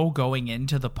to know going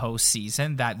into the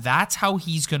postseason that that's how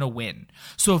he's going to win.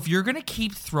 So if you're going to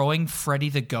keep throwing Freddie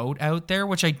the GOAT out there,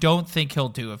 which I don't think he'll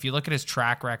do. If you look at his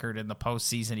track record in the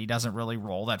postseason, he doesn't really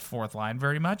roll that fourth line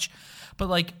very much. But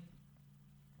like,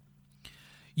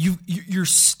 your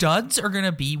studs are going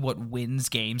to be what wins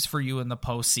games for you in the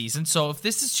postseason. So if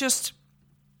this is just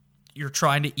you're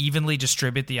trying to evenly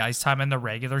distribute the ice time in the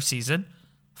regular season,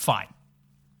 fine.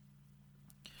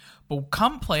 But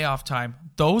come playoff time,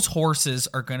 those horses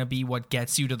are going to be what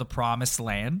gets you to the promised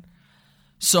land.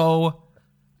 So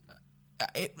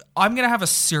I'm going to have a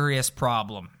serious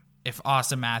problem if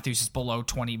Austin Matthews is below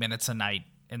 20 minutes a night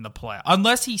in the play.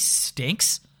 Unless he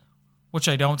stinks, which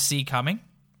I don't see coming,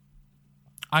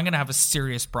 I'm going to have a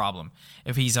serious problem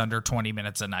if he's under 20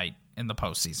 minutes a night in the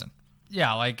postseason.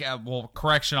 Yeah,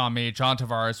 correction on me. John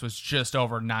Tavares was just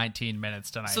over 19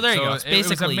 minutes tonight. So there you go. It's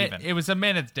basically even. It was a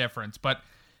minute's difference, but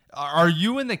are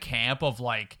you in the camp of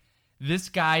like, this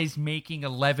guy's making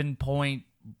 11 point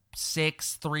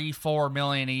 $4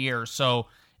 million a year. So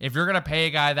if you're going to pay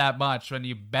a guy that much, then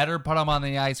you better put him on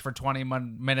the ice for 20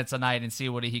 minutes a night and see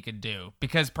what he can do.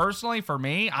 Because personally, for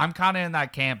me, I'm kind of in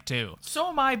that camp too. So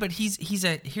am I, but here's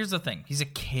the thing. He's a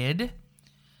kid,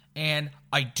 and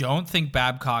I don't think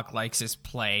Babcock likes his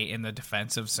play in the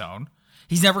defensive zone.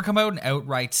 He's never come out and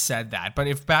outright said that. But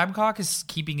if Babcock is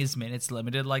keeping his minutes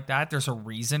limited like that, there's a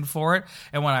reason for it.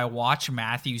 And when I watch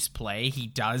Matthews play, he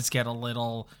does get a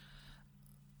little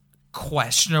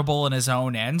questionable in his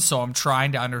own end. So I'm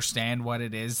trying to understand what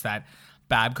it is that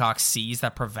Babcock sees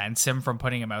that prevents him from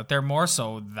putting him out there more.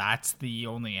 So that's the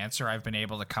only answer I've been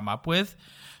able to come up with.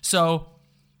 So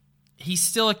he's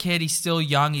still a kid. He's still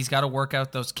young. He's got to work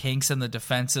out those kinks in the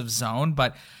defensive zone.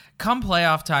 But come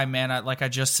playoff time, man, like I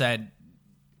just said,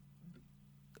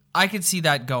 I could see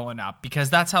that going up because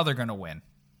that's how they're going to win.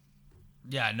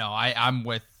 Yeah, no, I'm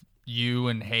with you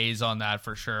and Hayes on that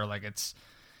for sure. Like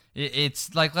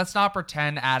it's like, let's not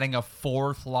pretend adding a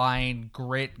fourth line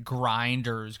grit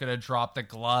grinder is going to drop the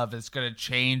glove. It's going to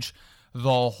change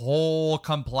the whole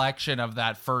complexion of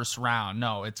that first round.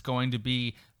 No, it's going to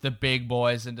be the big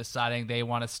boys and deciding they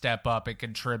want to step up and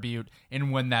contribute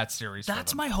and win that series.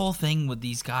 That's my whole thing with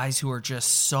these guys who are just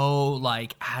so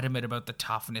like adamant about the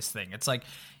toughness thing. It's like,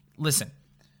 listen,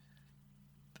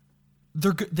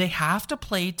 they have to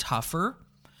play tougher,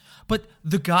 but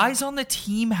the guys on the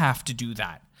team have to do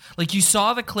that. Like you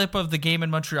saw the clip of the game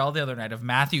in Montreal the other night of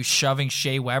Matthews shoving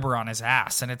Shea Weber on his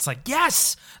ass. And it's like,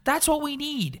 yes, that's what we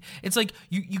need. It's like,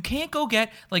 you can't go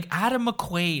get like Adam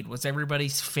McQuaid was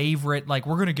everybody's favorite. Like,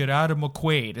 we're going to get Adam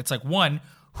McQuaid. It's like, one,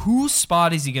 whose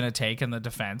spot is he going to take in the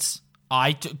defense?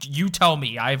 You tell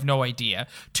me. I have no idea.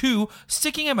 Two,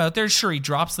 sticking him out there. Sure, he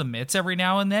drops the mitts every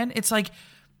now and then. It's like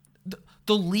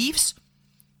the Leafs,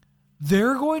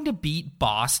 they're going to beat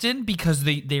Boston because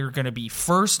they're going to be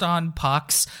first on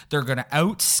pucks. They're going to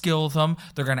outskill them.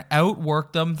 They're going to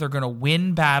outwork them. They're going to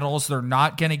win battles. They're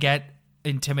not going to get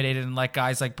intimidated and let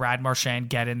guys like Brad Marchand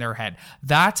get in their head.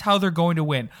 That's how they're going to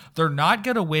win. They're not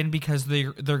going to win because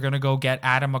they're going to go get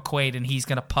Adam McQuaid and he's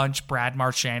going to punch Brad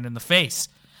Marchand in the face.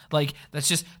 Like,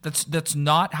 that's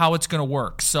not how it's going to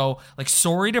work. So, like,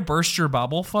 sorry to burst your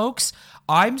bubble, folks.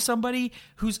 I'm somebody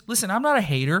listen, I'm not a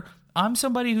hater. I'm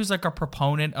somebody who's like a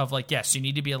proponent of like, yes, you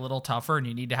need to be a little tougher and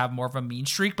you need to have more of a mean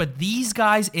streak, but these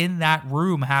guys in that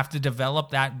room have to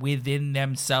develop that within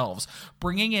themselves.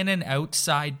 Bringing in an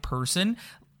outside person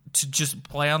to just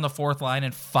play on the fourth line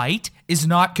and fight is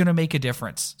not going to make a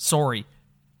difference. Sorry.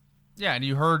 Yeah, and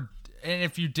you heard, and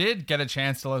if you did get a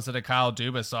chance to listen to Kyle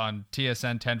Dubas on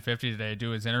TSN 1050 today, do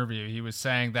his interview, he was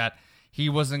saying that he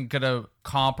wasn't going to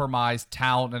compromise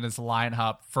talent in his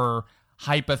lineup for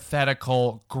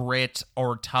hypothetical grit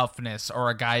or toughness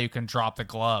or a guy who can drop the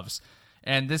gloves.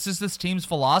 And this is this team's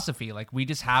philosophy. Like, we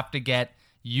just have to get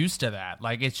used to that.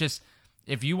 Like, it's just,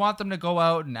 if you want them to go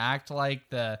out and act like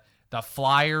the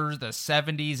Flyers, the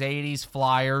 70s, 80s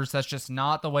Flyers, that's just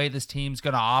not the way this team's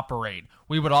going to operate.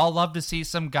 We would all love to see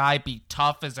some guy be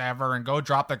tough as ever and go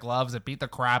drop the gloves and beat the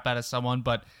crap out of someone,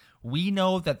 but we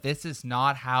know that this is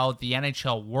not how the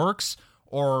NHL works.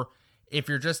 Or if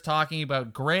you're just talking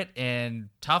about grit and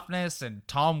toughness and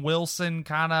Tom Wilson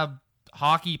kind of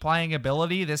hockey playing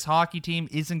ability, this hockey team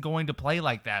isn't going to play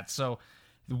like that. So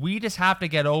we just have to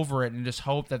get over it and just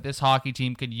hope that this hockey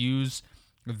team can use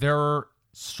their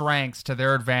strengths to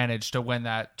their advantage to win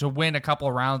a couple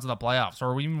of rounds in the playoffs,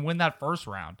 or even win that first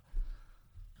round.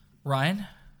 Ryan,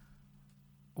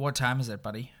 what time is it,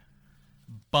 buddy?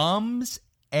 Bums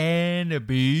and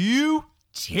beauties.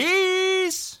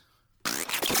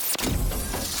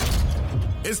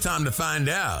 It's time to find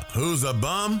out who's a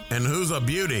bum and who's a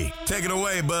beauty. Take it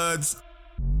away, buds.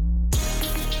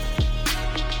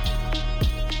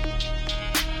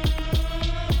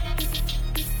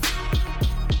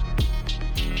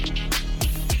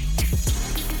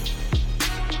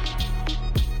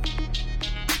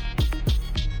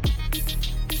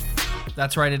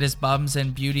 That's right, it is bums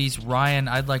and beauties. Ryan,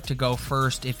 I'd like to go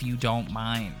first if you don't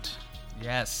mind.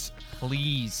 Yes,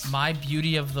 please. My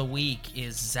beauty of the week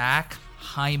is Zach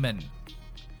Hyman.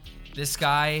 This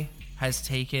guy has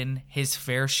taken his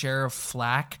fair share of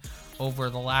flack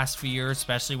over the last few years,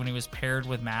 especially when he was paired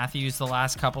with Matthews the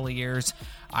last couple of years.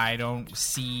 I don't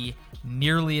see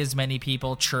nearly as many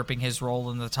people chirping his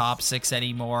role in the top six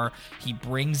anymore. He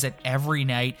brings it every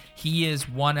night. He is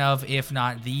one of, if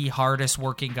not the hardest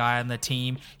working guy on the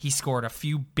team. He scored a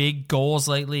few big goals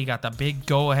lately. He got the big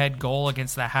go-ahead goal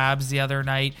against the Habs the other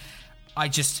night.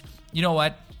 You know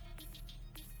what?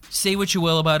 Say what you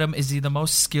will about him. Is he the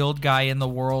most skilled guy in the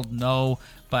world? No,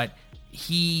 but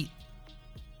he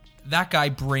that guy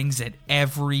brings it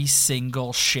every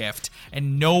single shift,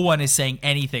 and no one is saying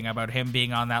anything about him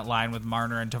being on that line with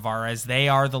Marner and Tavares. They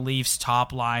are the Leafs'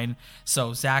 top line.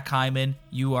 So, Zach Hyman,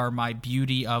 you are my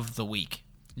beauty of the week.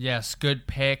 Yes, good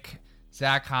pick.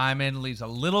 Zach Hyman leaves a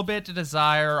little bit to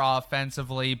desire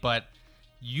offensively, but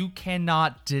you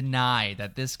cannot deny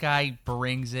that this guy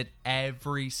brings it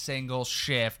every single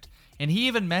shift. And he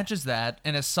even mentions that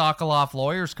in a Sokoloff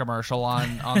Lawyers commercial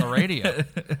on the radio.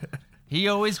 He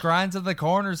always grinds in the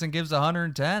corners and gives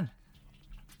 110.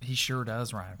 He sure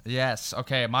does, Ryan. Yes.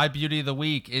 Okay, my beauty of the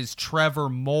week is Trevor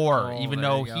Moore. Even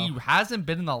though he hasn't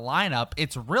been in the lineup,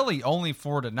 it's really only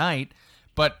for tonight.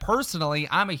 But personally,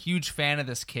 I'm a huge fan of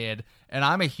this kid, and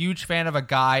I'm a huge fan of a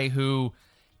guy who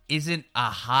isn't a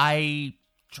high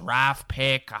draft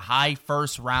pick, a high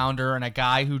first rounder, and a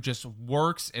guy who just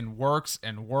works and works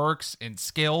and works and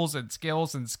skills and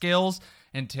skills and skills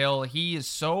until he is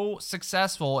so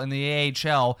successful in the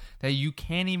AHL that you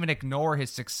can't even ignore his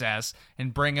success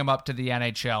and bring him up to the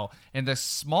NHL. In the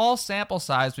small sample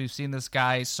size we've seen this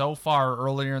guy so far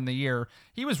earlier in the year,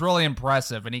 he was really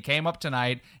impressive, and he came up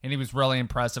tonight and he was really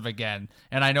impressive again.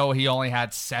 And I know he only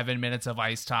had 7 minutes of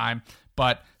ice time,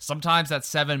 but sometimes that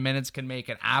 7 minutes can make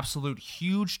an absolute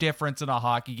huge difference in a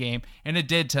hockey game, and it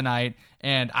did tonight.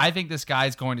 And I think this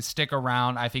guy's going to stick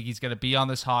around. I think he's going to be on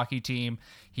this hockey team.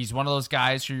 He's one of those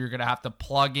guys who you're going to have to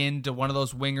plug into one of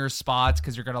those winger spots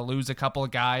because you're going to lose a couple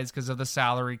of guys because of the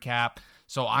salary cap.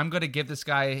 So I'm going to give this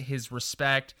guy his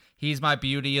respect. He's my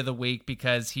beauty of the week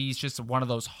because he's just one of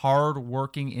those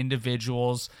hard-working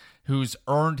individuals who's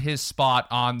earned his spot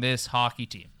on this hockey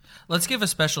team. Let's give a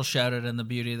special shout out in the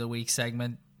Beauty of the Week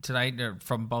segment tonight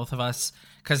from both of us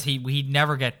because he'd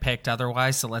never get picked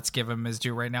otherwise, so let's give him his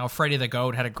due right now. Freddie the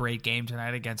Goat had a great game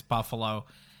tonight against Buffalo.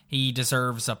 He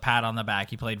deserves a pat on the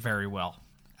back. He played very well.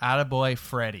 Attaboy,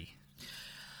 Freddie.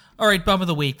 All right, bum of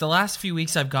the week. The last few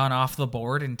weeks I've gone off the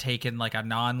board and taken like a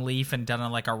non-Leaf and done a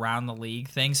like around the league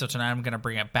thing. So tonight I'm going to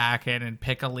bring it back in and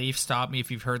pick a Leaf. Stop me if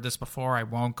you've heard this before. I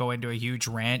won't go into a huge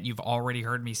rant. You've already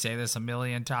heard me say this a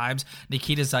million times.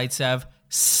 Nikita Zaitsev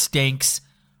stinks.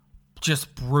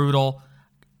 Just brutal.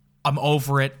 I'm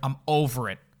over it. I'm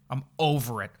over it. I'm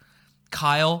over it.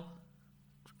 Kyle,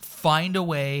 find a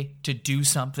way to do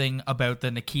something about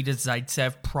the Nikita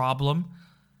Zaitsev problem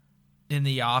in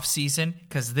the offseason,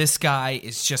 because this guy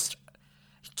is just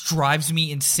drives me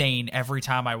insane every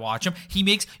time I watch him. He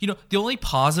makes, the only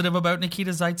positive about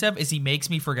Nikita Zaitsev is he makes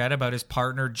me forget about his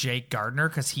partner, Jake Gardiner,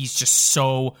 because he's just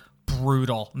so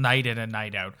brutal night in and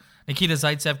night out. Nikita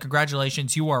Zaitsev,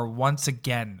 congratulations. You are once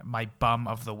again my bum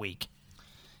of the week.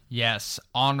 Yes,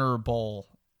 honorable.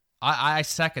 I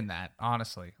second that,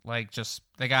 honestly. Like, just,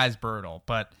 the guy's brutal.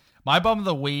 But my bum of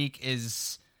the week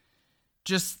is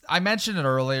just, I mentioned it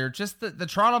earlier, just the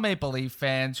Toronto Maple Leaf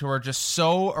fans who are just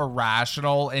so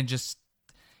irrational and just,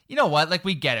 you know what, like,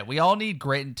 we get it. We all need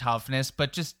grit and toughness,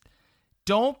 but just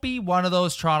don't be one of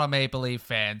those Toronto Maple Leaf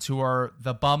fans who are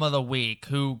the bum of the week,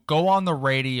 who go on the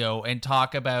radio and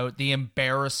talk about the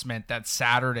embarrassment that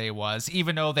Saturday was,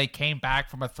 even though they came back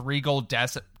from a 3-goal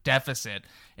deficit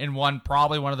and won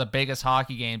probably one of the biggest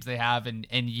hockey games they have in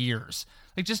years.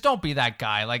 Like, just don't be that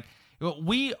guy. Like,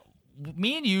 me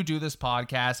and you do this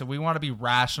podcast, and we want to be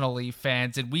rational Leaf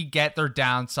fans, and we get their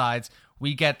downsides,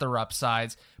 we get their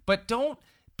upsides, but don't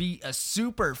be a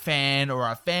super fan or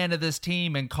a fan of this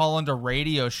team and call into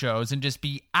radio shows and just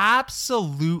be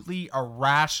absolutely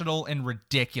irrational and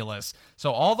ridiculous.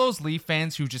 So all those Leaf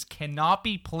fans who just cannot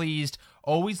be pleased,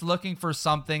 always looking for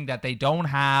something that they don't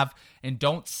have and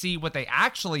don't see what they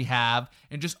actually have,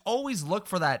 and just always look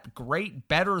for that great,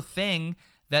 better thing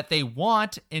that they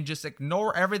want and just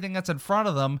ignore everything that's in front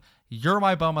of them, you're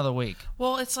my bum of the week.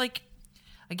 Well, it's like,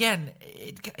 again,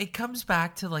 it comes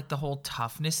back to like the whole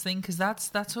toughness thing, because that's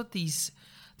what these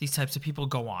types of people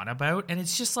go on about, and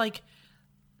it's just like,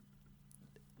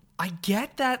 I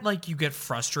get that like you get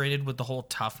frustrated with the whole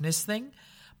toughness thing,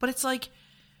 but it's like,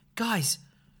 guys,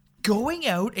 going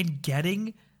out and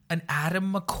getting an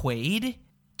Adam McQuaid,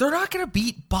 they're not going to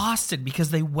beat Boston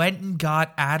because they went and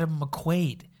got Adam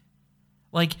McQuaid.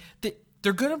 Like,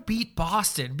 they're going to beat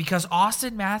Boston because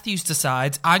Austin Matthews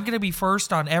decides, I'm going to be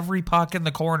first on every puck in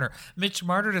the corner. Mitch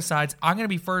Marner decides, I'm going to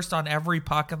be first on every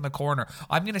puck in the corner.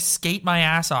 I'm going to skate my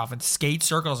ass off and skate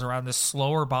circles around this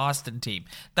slower Boston team.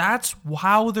 That's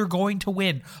how they're going to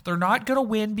win. They're not going to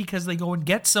win because they go and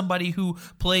get somebody who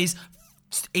plays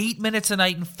 8 minutes a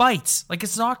night and fights. Like,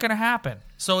 it's not going to happen.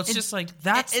 So it's just like,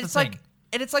 that's the thing.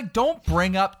 And it's like, don't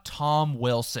bring up Tom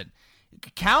Wilson.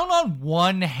 Count on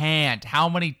one hand how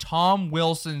many Tom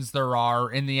Wilsons there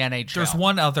are in the NHL. There's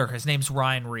one other. His name's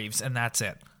Ryan Reeves, and that's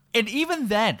it. And even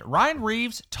then, Ryan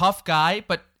Reeves, tough guy,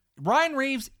 but Ryan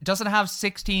Reaves doesn't have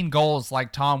 16 goals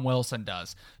like Tom Wilson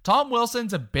does. Tom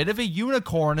Wilson's a bit of a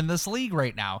unicorn in this league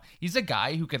right now. He's a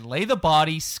guy who can lay the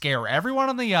body, scare everyone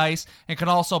on the ice, and can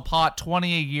also pot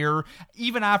 20 a year,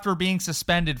 even after being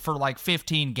suspended for like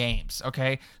 15 games,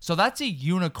 okay? So that's a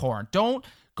unicorn. Don't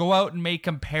go out and make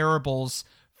comparables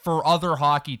for other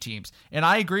hockey teams. And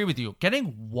I agree with you.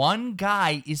 Getting one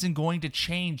guy isn't going to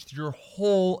change your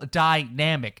whole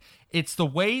dynamic. It's the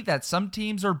way that some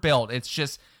teams are built. It's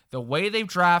just the way they've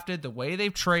drafted, the way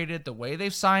they've traded, the way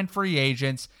they've signed free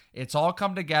agents. It's all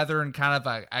come together in kind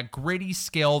of a gritty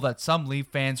skill that some Leaf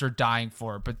fans are dying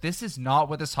for. But this is not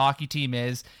what this hockey team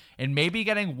is. And maybe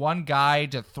getting one guy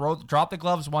to drop the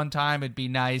gloves one time would be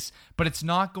nice, but it's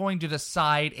not going to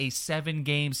decide a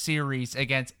 7-game series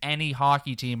against any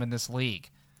hockey team in this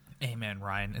league. Amen,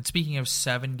 Ryan. And speaking of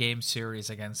 7-game series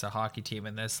against a hockey team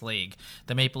in this league,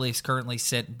 the Maple Leafs currently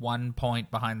sit 1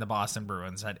 point behind the Boston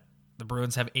Bruins. The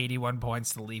Bruins have 81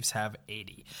 points, the Leafs have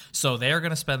 80. So they're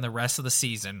going to spend the rest of the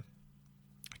season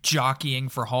jockeying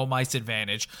for home ice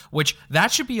advantage, which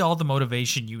that should be all the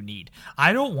motivation you need.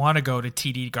 I don't want to go to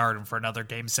TD Garden for another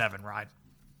Game 7, Ryan.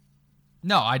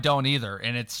 No, I don't either.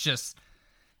 And it's just,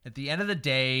 at the end of the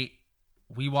day,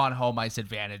 we want home ice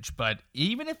advantage. But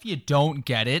even if you don't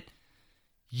get it,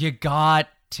 you got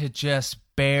to just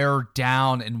bear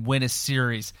down and win a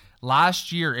series.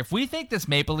 Last year, if we think this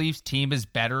Maple Leafs team is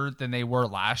better than they were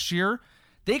last year,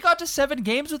 they got to 7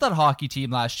 games with that hockey team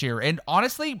last year. And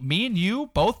honestly, me and you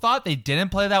both thought they didn't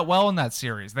play that well in that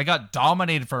series. They got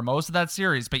dominated for most of that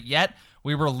series, but yet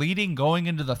we were leading going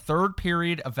into the third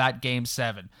period of that Game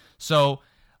 7. So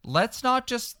let's not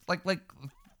just like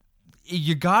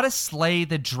you got to slay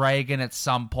the dragon at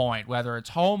some point, whether it's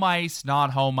home ice,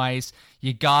 not home ice.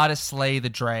 You got to slay the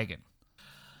dragon.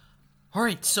 All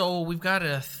right, so we've got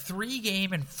a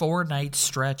 3-game and 4-night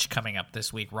stretch coming up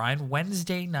this week, Ryan.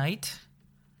 Wednesday night,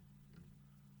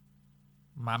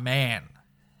 my man,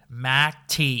 Mac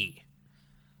T,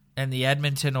 and the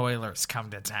Edmonton Oilers come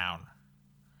to town.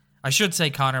 I should say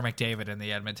Connor McDavid and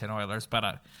the Edmonton Oilers,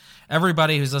 but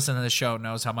everybody who's listening to the show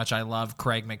knows how much I love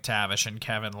Craig McTavish and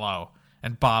Kevin Lowe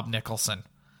and Bob Nicholson.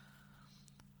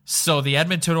 So the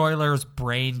Edmonton Oilers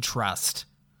brain trust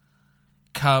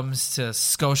comes to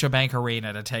Scotiabank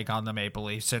Arena to take on the Maple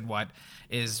Leafs in what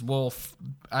is,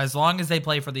 as long as they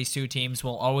play for these two teams,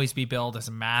 will always be billed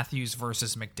as Matthews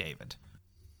versus McDavid.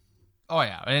 Oh,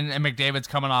 yeah. And McDavid's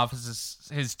coming off his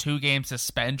 2-game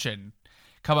suspension,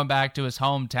 coming back to his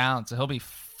hometown, so he'll be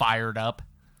fired up.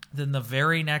 Then the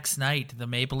very next night, the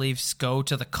Maple Leafs go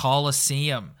to the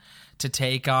Coliseum to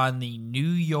take on the New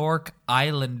York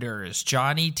Islanders.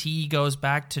 Johnny T goes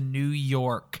back to New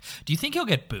York. Do you think he'll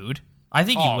get booed? I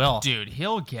think he will. Dude,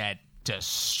 he'll get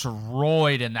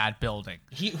destroyed in that building.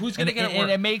 Who's going to get it worse?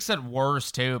 And it makes it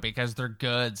worse, too, because they're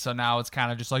good. So now it's kind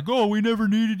of just like, oh, we never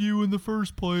needed you in the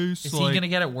first place. Is he going to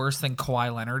get it worse than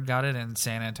Kawhi Leonard got it in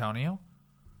San Antonio?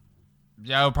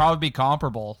 Yeah, it would probably be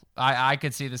comparable. I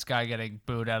could see this guy getting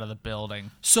booed out of the building.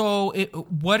 So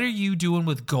what are you doing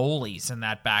with goalies in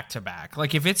that back-to-back?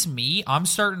 Like, if it's me, I'm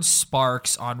starting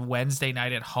Sparks on Wednesday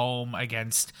night at home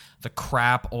against the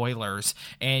crap Oilers,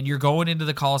 and you're going into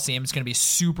the Coliseum. It's going to be a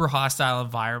super hostile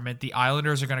environment. The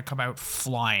Islanders are going to come out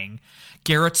flying.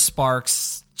 Garrett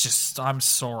Sparks, I'm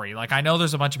sorry. Like, I know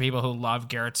there's a bunch of people who love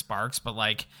Garrett Sparks, but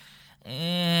Like,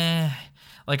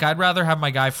 I'd rather have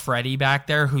my guy Freddie back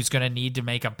there who's going to need to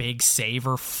make a big save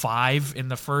or 5 in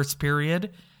the first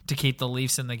period to keep the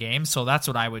Leafs in the game. So that's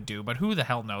what I would do. But who the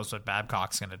hell knows what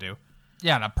Babcock's going to do?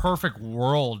 Yeah, in a perfect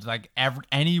world, like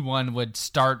anyone would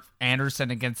start Anderson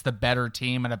against the better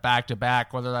team in a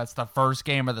back-to-back, whether that's the first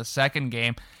game or the second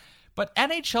game. But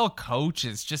NHL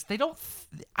coaches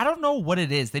I don't know what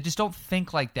it is. They just don't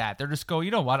think like that. They're just go,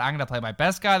 you know what, I'm going to play my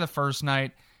best guy the first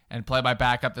night and play my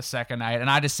backup the second night. And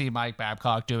I just see Mike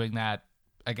Babcock doing that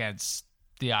against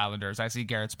the Islanders. I see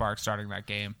Garrett Sparks starting that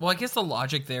game. Well, I guess the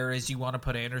logic there is you want to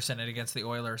put Anderson in against the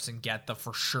Oilers and get the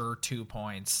for sure 2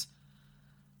 points.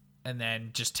 And then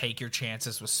just take your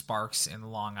chances with Sparks in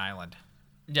Long Island.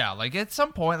 Yeah, like at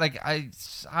some point, like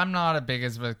I'm not as big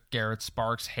as a Garrett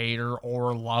Sparks hater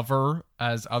or lover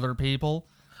as other people.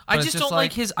 I just don't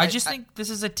like his. I just think this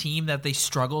is a team that they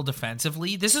struggle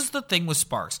defensively. This is the thing with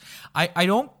Sparks. I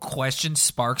don't question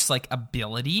Sparks'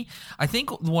 ability. I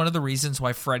think one of the reasons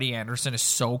why Freddie Anderson is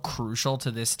so crucial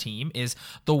to this team is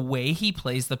the way he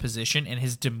plays the position and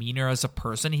his demeanor as a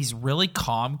person. He's really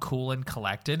calm, cool, and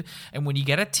collected. And when you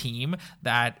get a team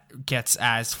that gets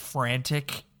as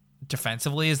frantic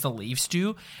defensively as the Leafs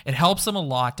do, it helps them a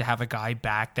lot to have a guy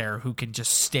back there who can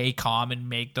just stay calm and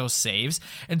make those saves.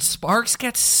 And Sparks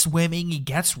gets swimming, he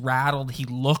gets rattled, he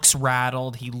looks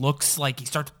like he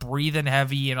starts breathing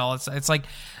heavy and all that. It's like,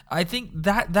 I think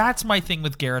that's my thing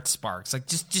with Garrett Sparks. Like,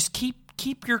 just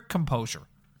keep your composure.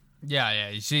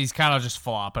 Yeah, he's kind of just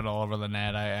flopping all over the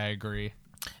net. I agree.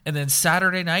 And then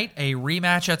Saturday night, a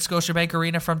rematch at Scotiabank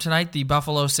Arena from tonight, the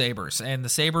Buffalo Sabres. And the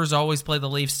Sabres always play the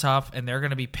Leafs tough, and they're going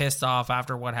to be pissed off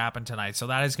after what happened tonight. So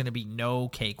that is going to be no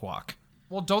cakewalk.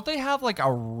 Well, don't they have like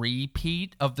a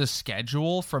repeat of the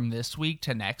schedule from this week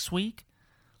to next week?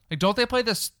 Like, don't they play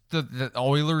the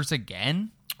Oilers again?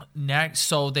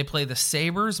 So they play the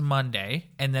Sabres Monday,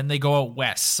 and then they go out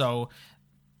west. So,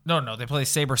 no, they play the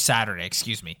Sabres Saturday,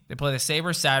 excuse me. They play the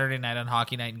Sabres Saturday night on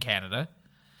Hockey Night in Canada.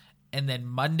 And then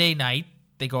Monday night,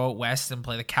 they go out west and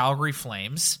play the Calgary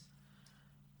Flames.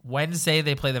 Wednesday,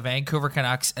 they play the Vancouver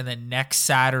Canucks. And then next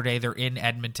Saturday, they're in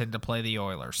Edmonton to play the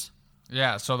Oilers.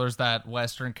 Yeah, so there's that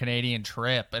Western Canadian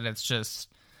trip. And it's just,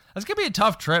 it's going to be a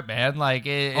tough trip, man. Like,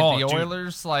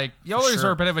 Oilers, the Oilers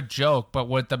are a bit of a joke. But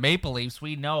with the Maple Leafs,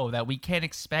 we know that we can't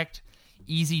expect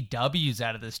easy W's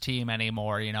out of this team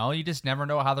anymore. You know, you just never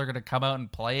know how they're going to come out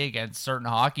and play against certain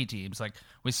hockey teams. Like,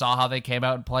 we saw how they came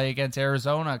out and play against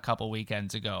Arizona a couple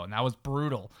weekends ago, and that was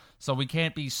brutal. So we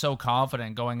can't be so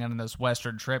confident going into this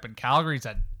Western trip. And Calgary's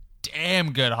a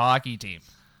damn good hockey team.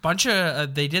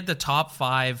 They did the top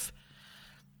 5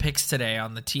 picks today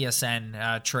on the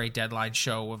TSN trade deadline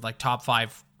show with like top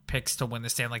 5 picks to win the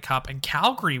Stanley Cup, and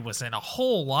Calgary was in a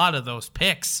whole lot of those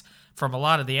picks from a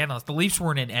lot of the analysts. The Leafs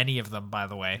weren't in any of them, by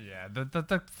the way. Yeah,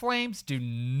 the Flames do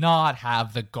not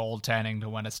have the goaltending to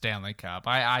win a Stanley Cup.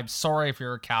 I'm sorry if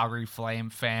you're a Calgary Flame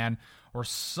fan or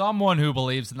someone who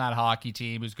believes in that hockey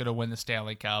team who's going to win the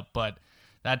Stanley Cup, but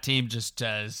that team just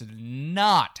does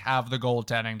not have the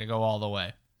goaltending to go all the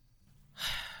way.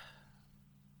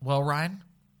 Well, Ryan,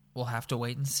 we'll have to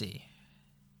wait and see.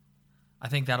 I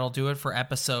think that'll do it for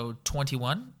episode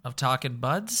 21 of Talkin'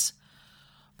 Buds.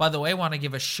 By the way, I want to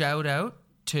give a shout out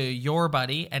to your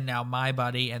buddy and now my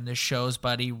buddy and the show's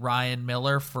buddy, Ryan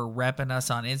Miller, for repping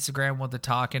us on Instagram with the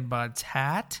Talkin' Buds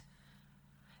hat.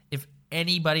 If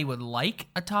anybody would like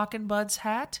a Talkin' Buds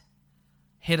hat,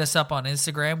 hit us up on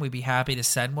Instagram. We'd be happy to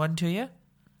send one to you.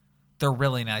 They're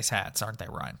really nice hats, aren't they,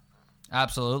 Ryan?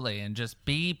 Absolutely. And just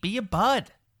be a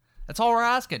bud. That's all we're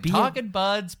asking. Talking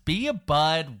buds, be a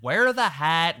bud, wear the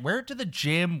hat, wear it to the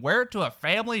gym, wear it to a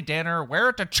family dinner, wear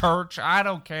it to church. I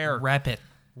don't care. Rep it.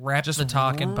 Rep the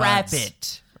Talking Buds. Rep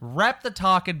it. Rep the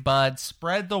Talking Buds.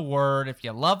 Spread the word. If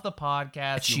you love the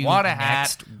podcast, you want a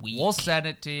hat, we'll send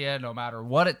it to you no matter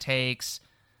what it takes.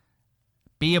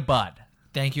 Be a bud.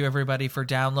 Thank you, everybody, for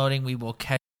downloading. We will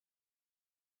catch.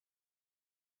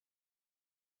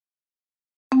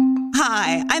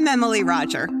 Hi, I'm Emily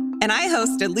Roger, and I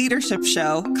host a leadership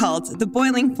show called The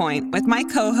Boiling Point with my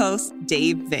co-host,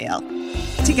 Dave Vale.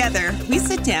 Together, we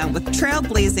sit down with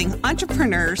trailblazing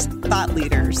entrepreneurs, thought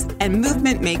leaders, and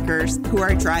movement makers who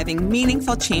are driving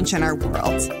meaningful change in our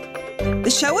world.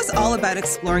 The show is all about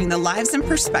exploring the lives and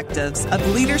perspectives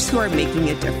of leaders who are making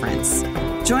a difference.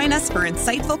 Join us for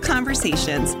insightful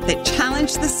conversations that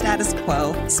challenge the status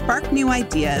quo, spark new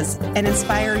ideas, and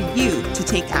inspire you to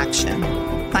take action.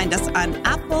 Find us on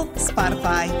Apple,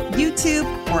 Spotify, YouTube,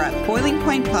 or at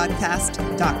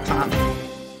boilingpointpodcast.com.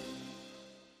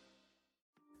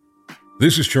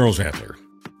 This is Charles Adler.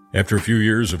 After a few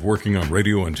years of working on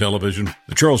radio and television,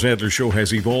 The Charles Adler Show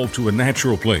has evolved to a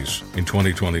natural place in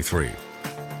 2023.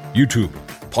 YouTube,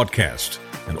 podcast,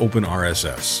 and open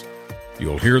RSS.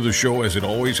 You'll hear the show as it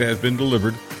always has been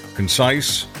delivered,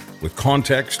 concise, with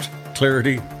context,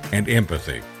 clarity, and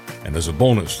empathy. And as a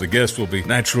bonus, the guests will be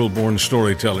natural-born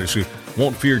storytellers who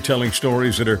won't fear telling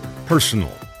stories that are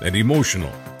personal and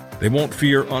emotional. They won't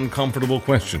fear uncomfortable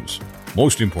questions.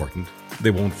 Most important, they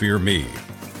won't fear me.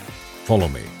 Follow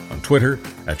me on Twitter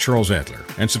 @Charles Adler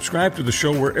and subscribe to the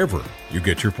show wherever you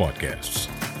get your podcasts.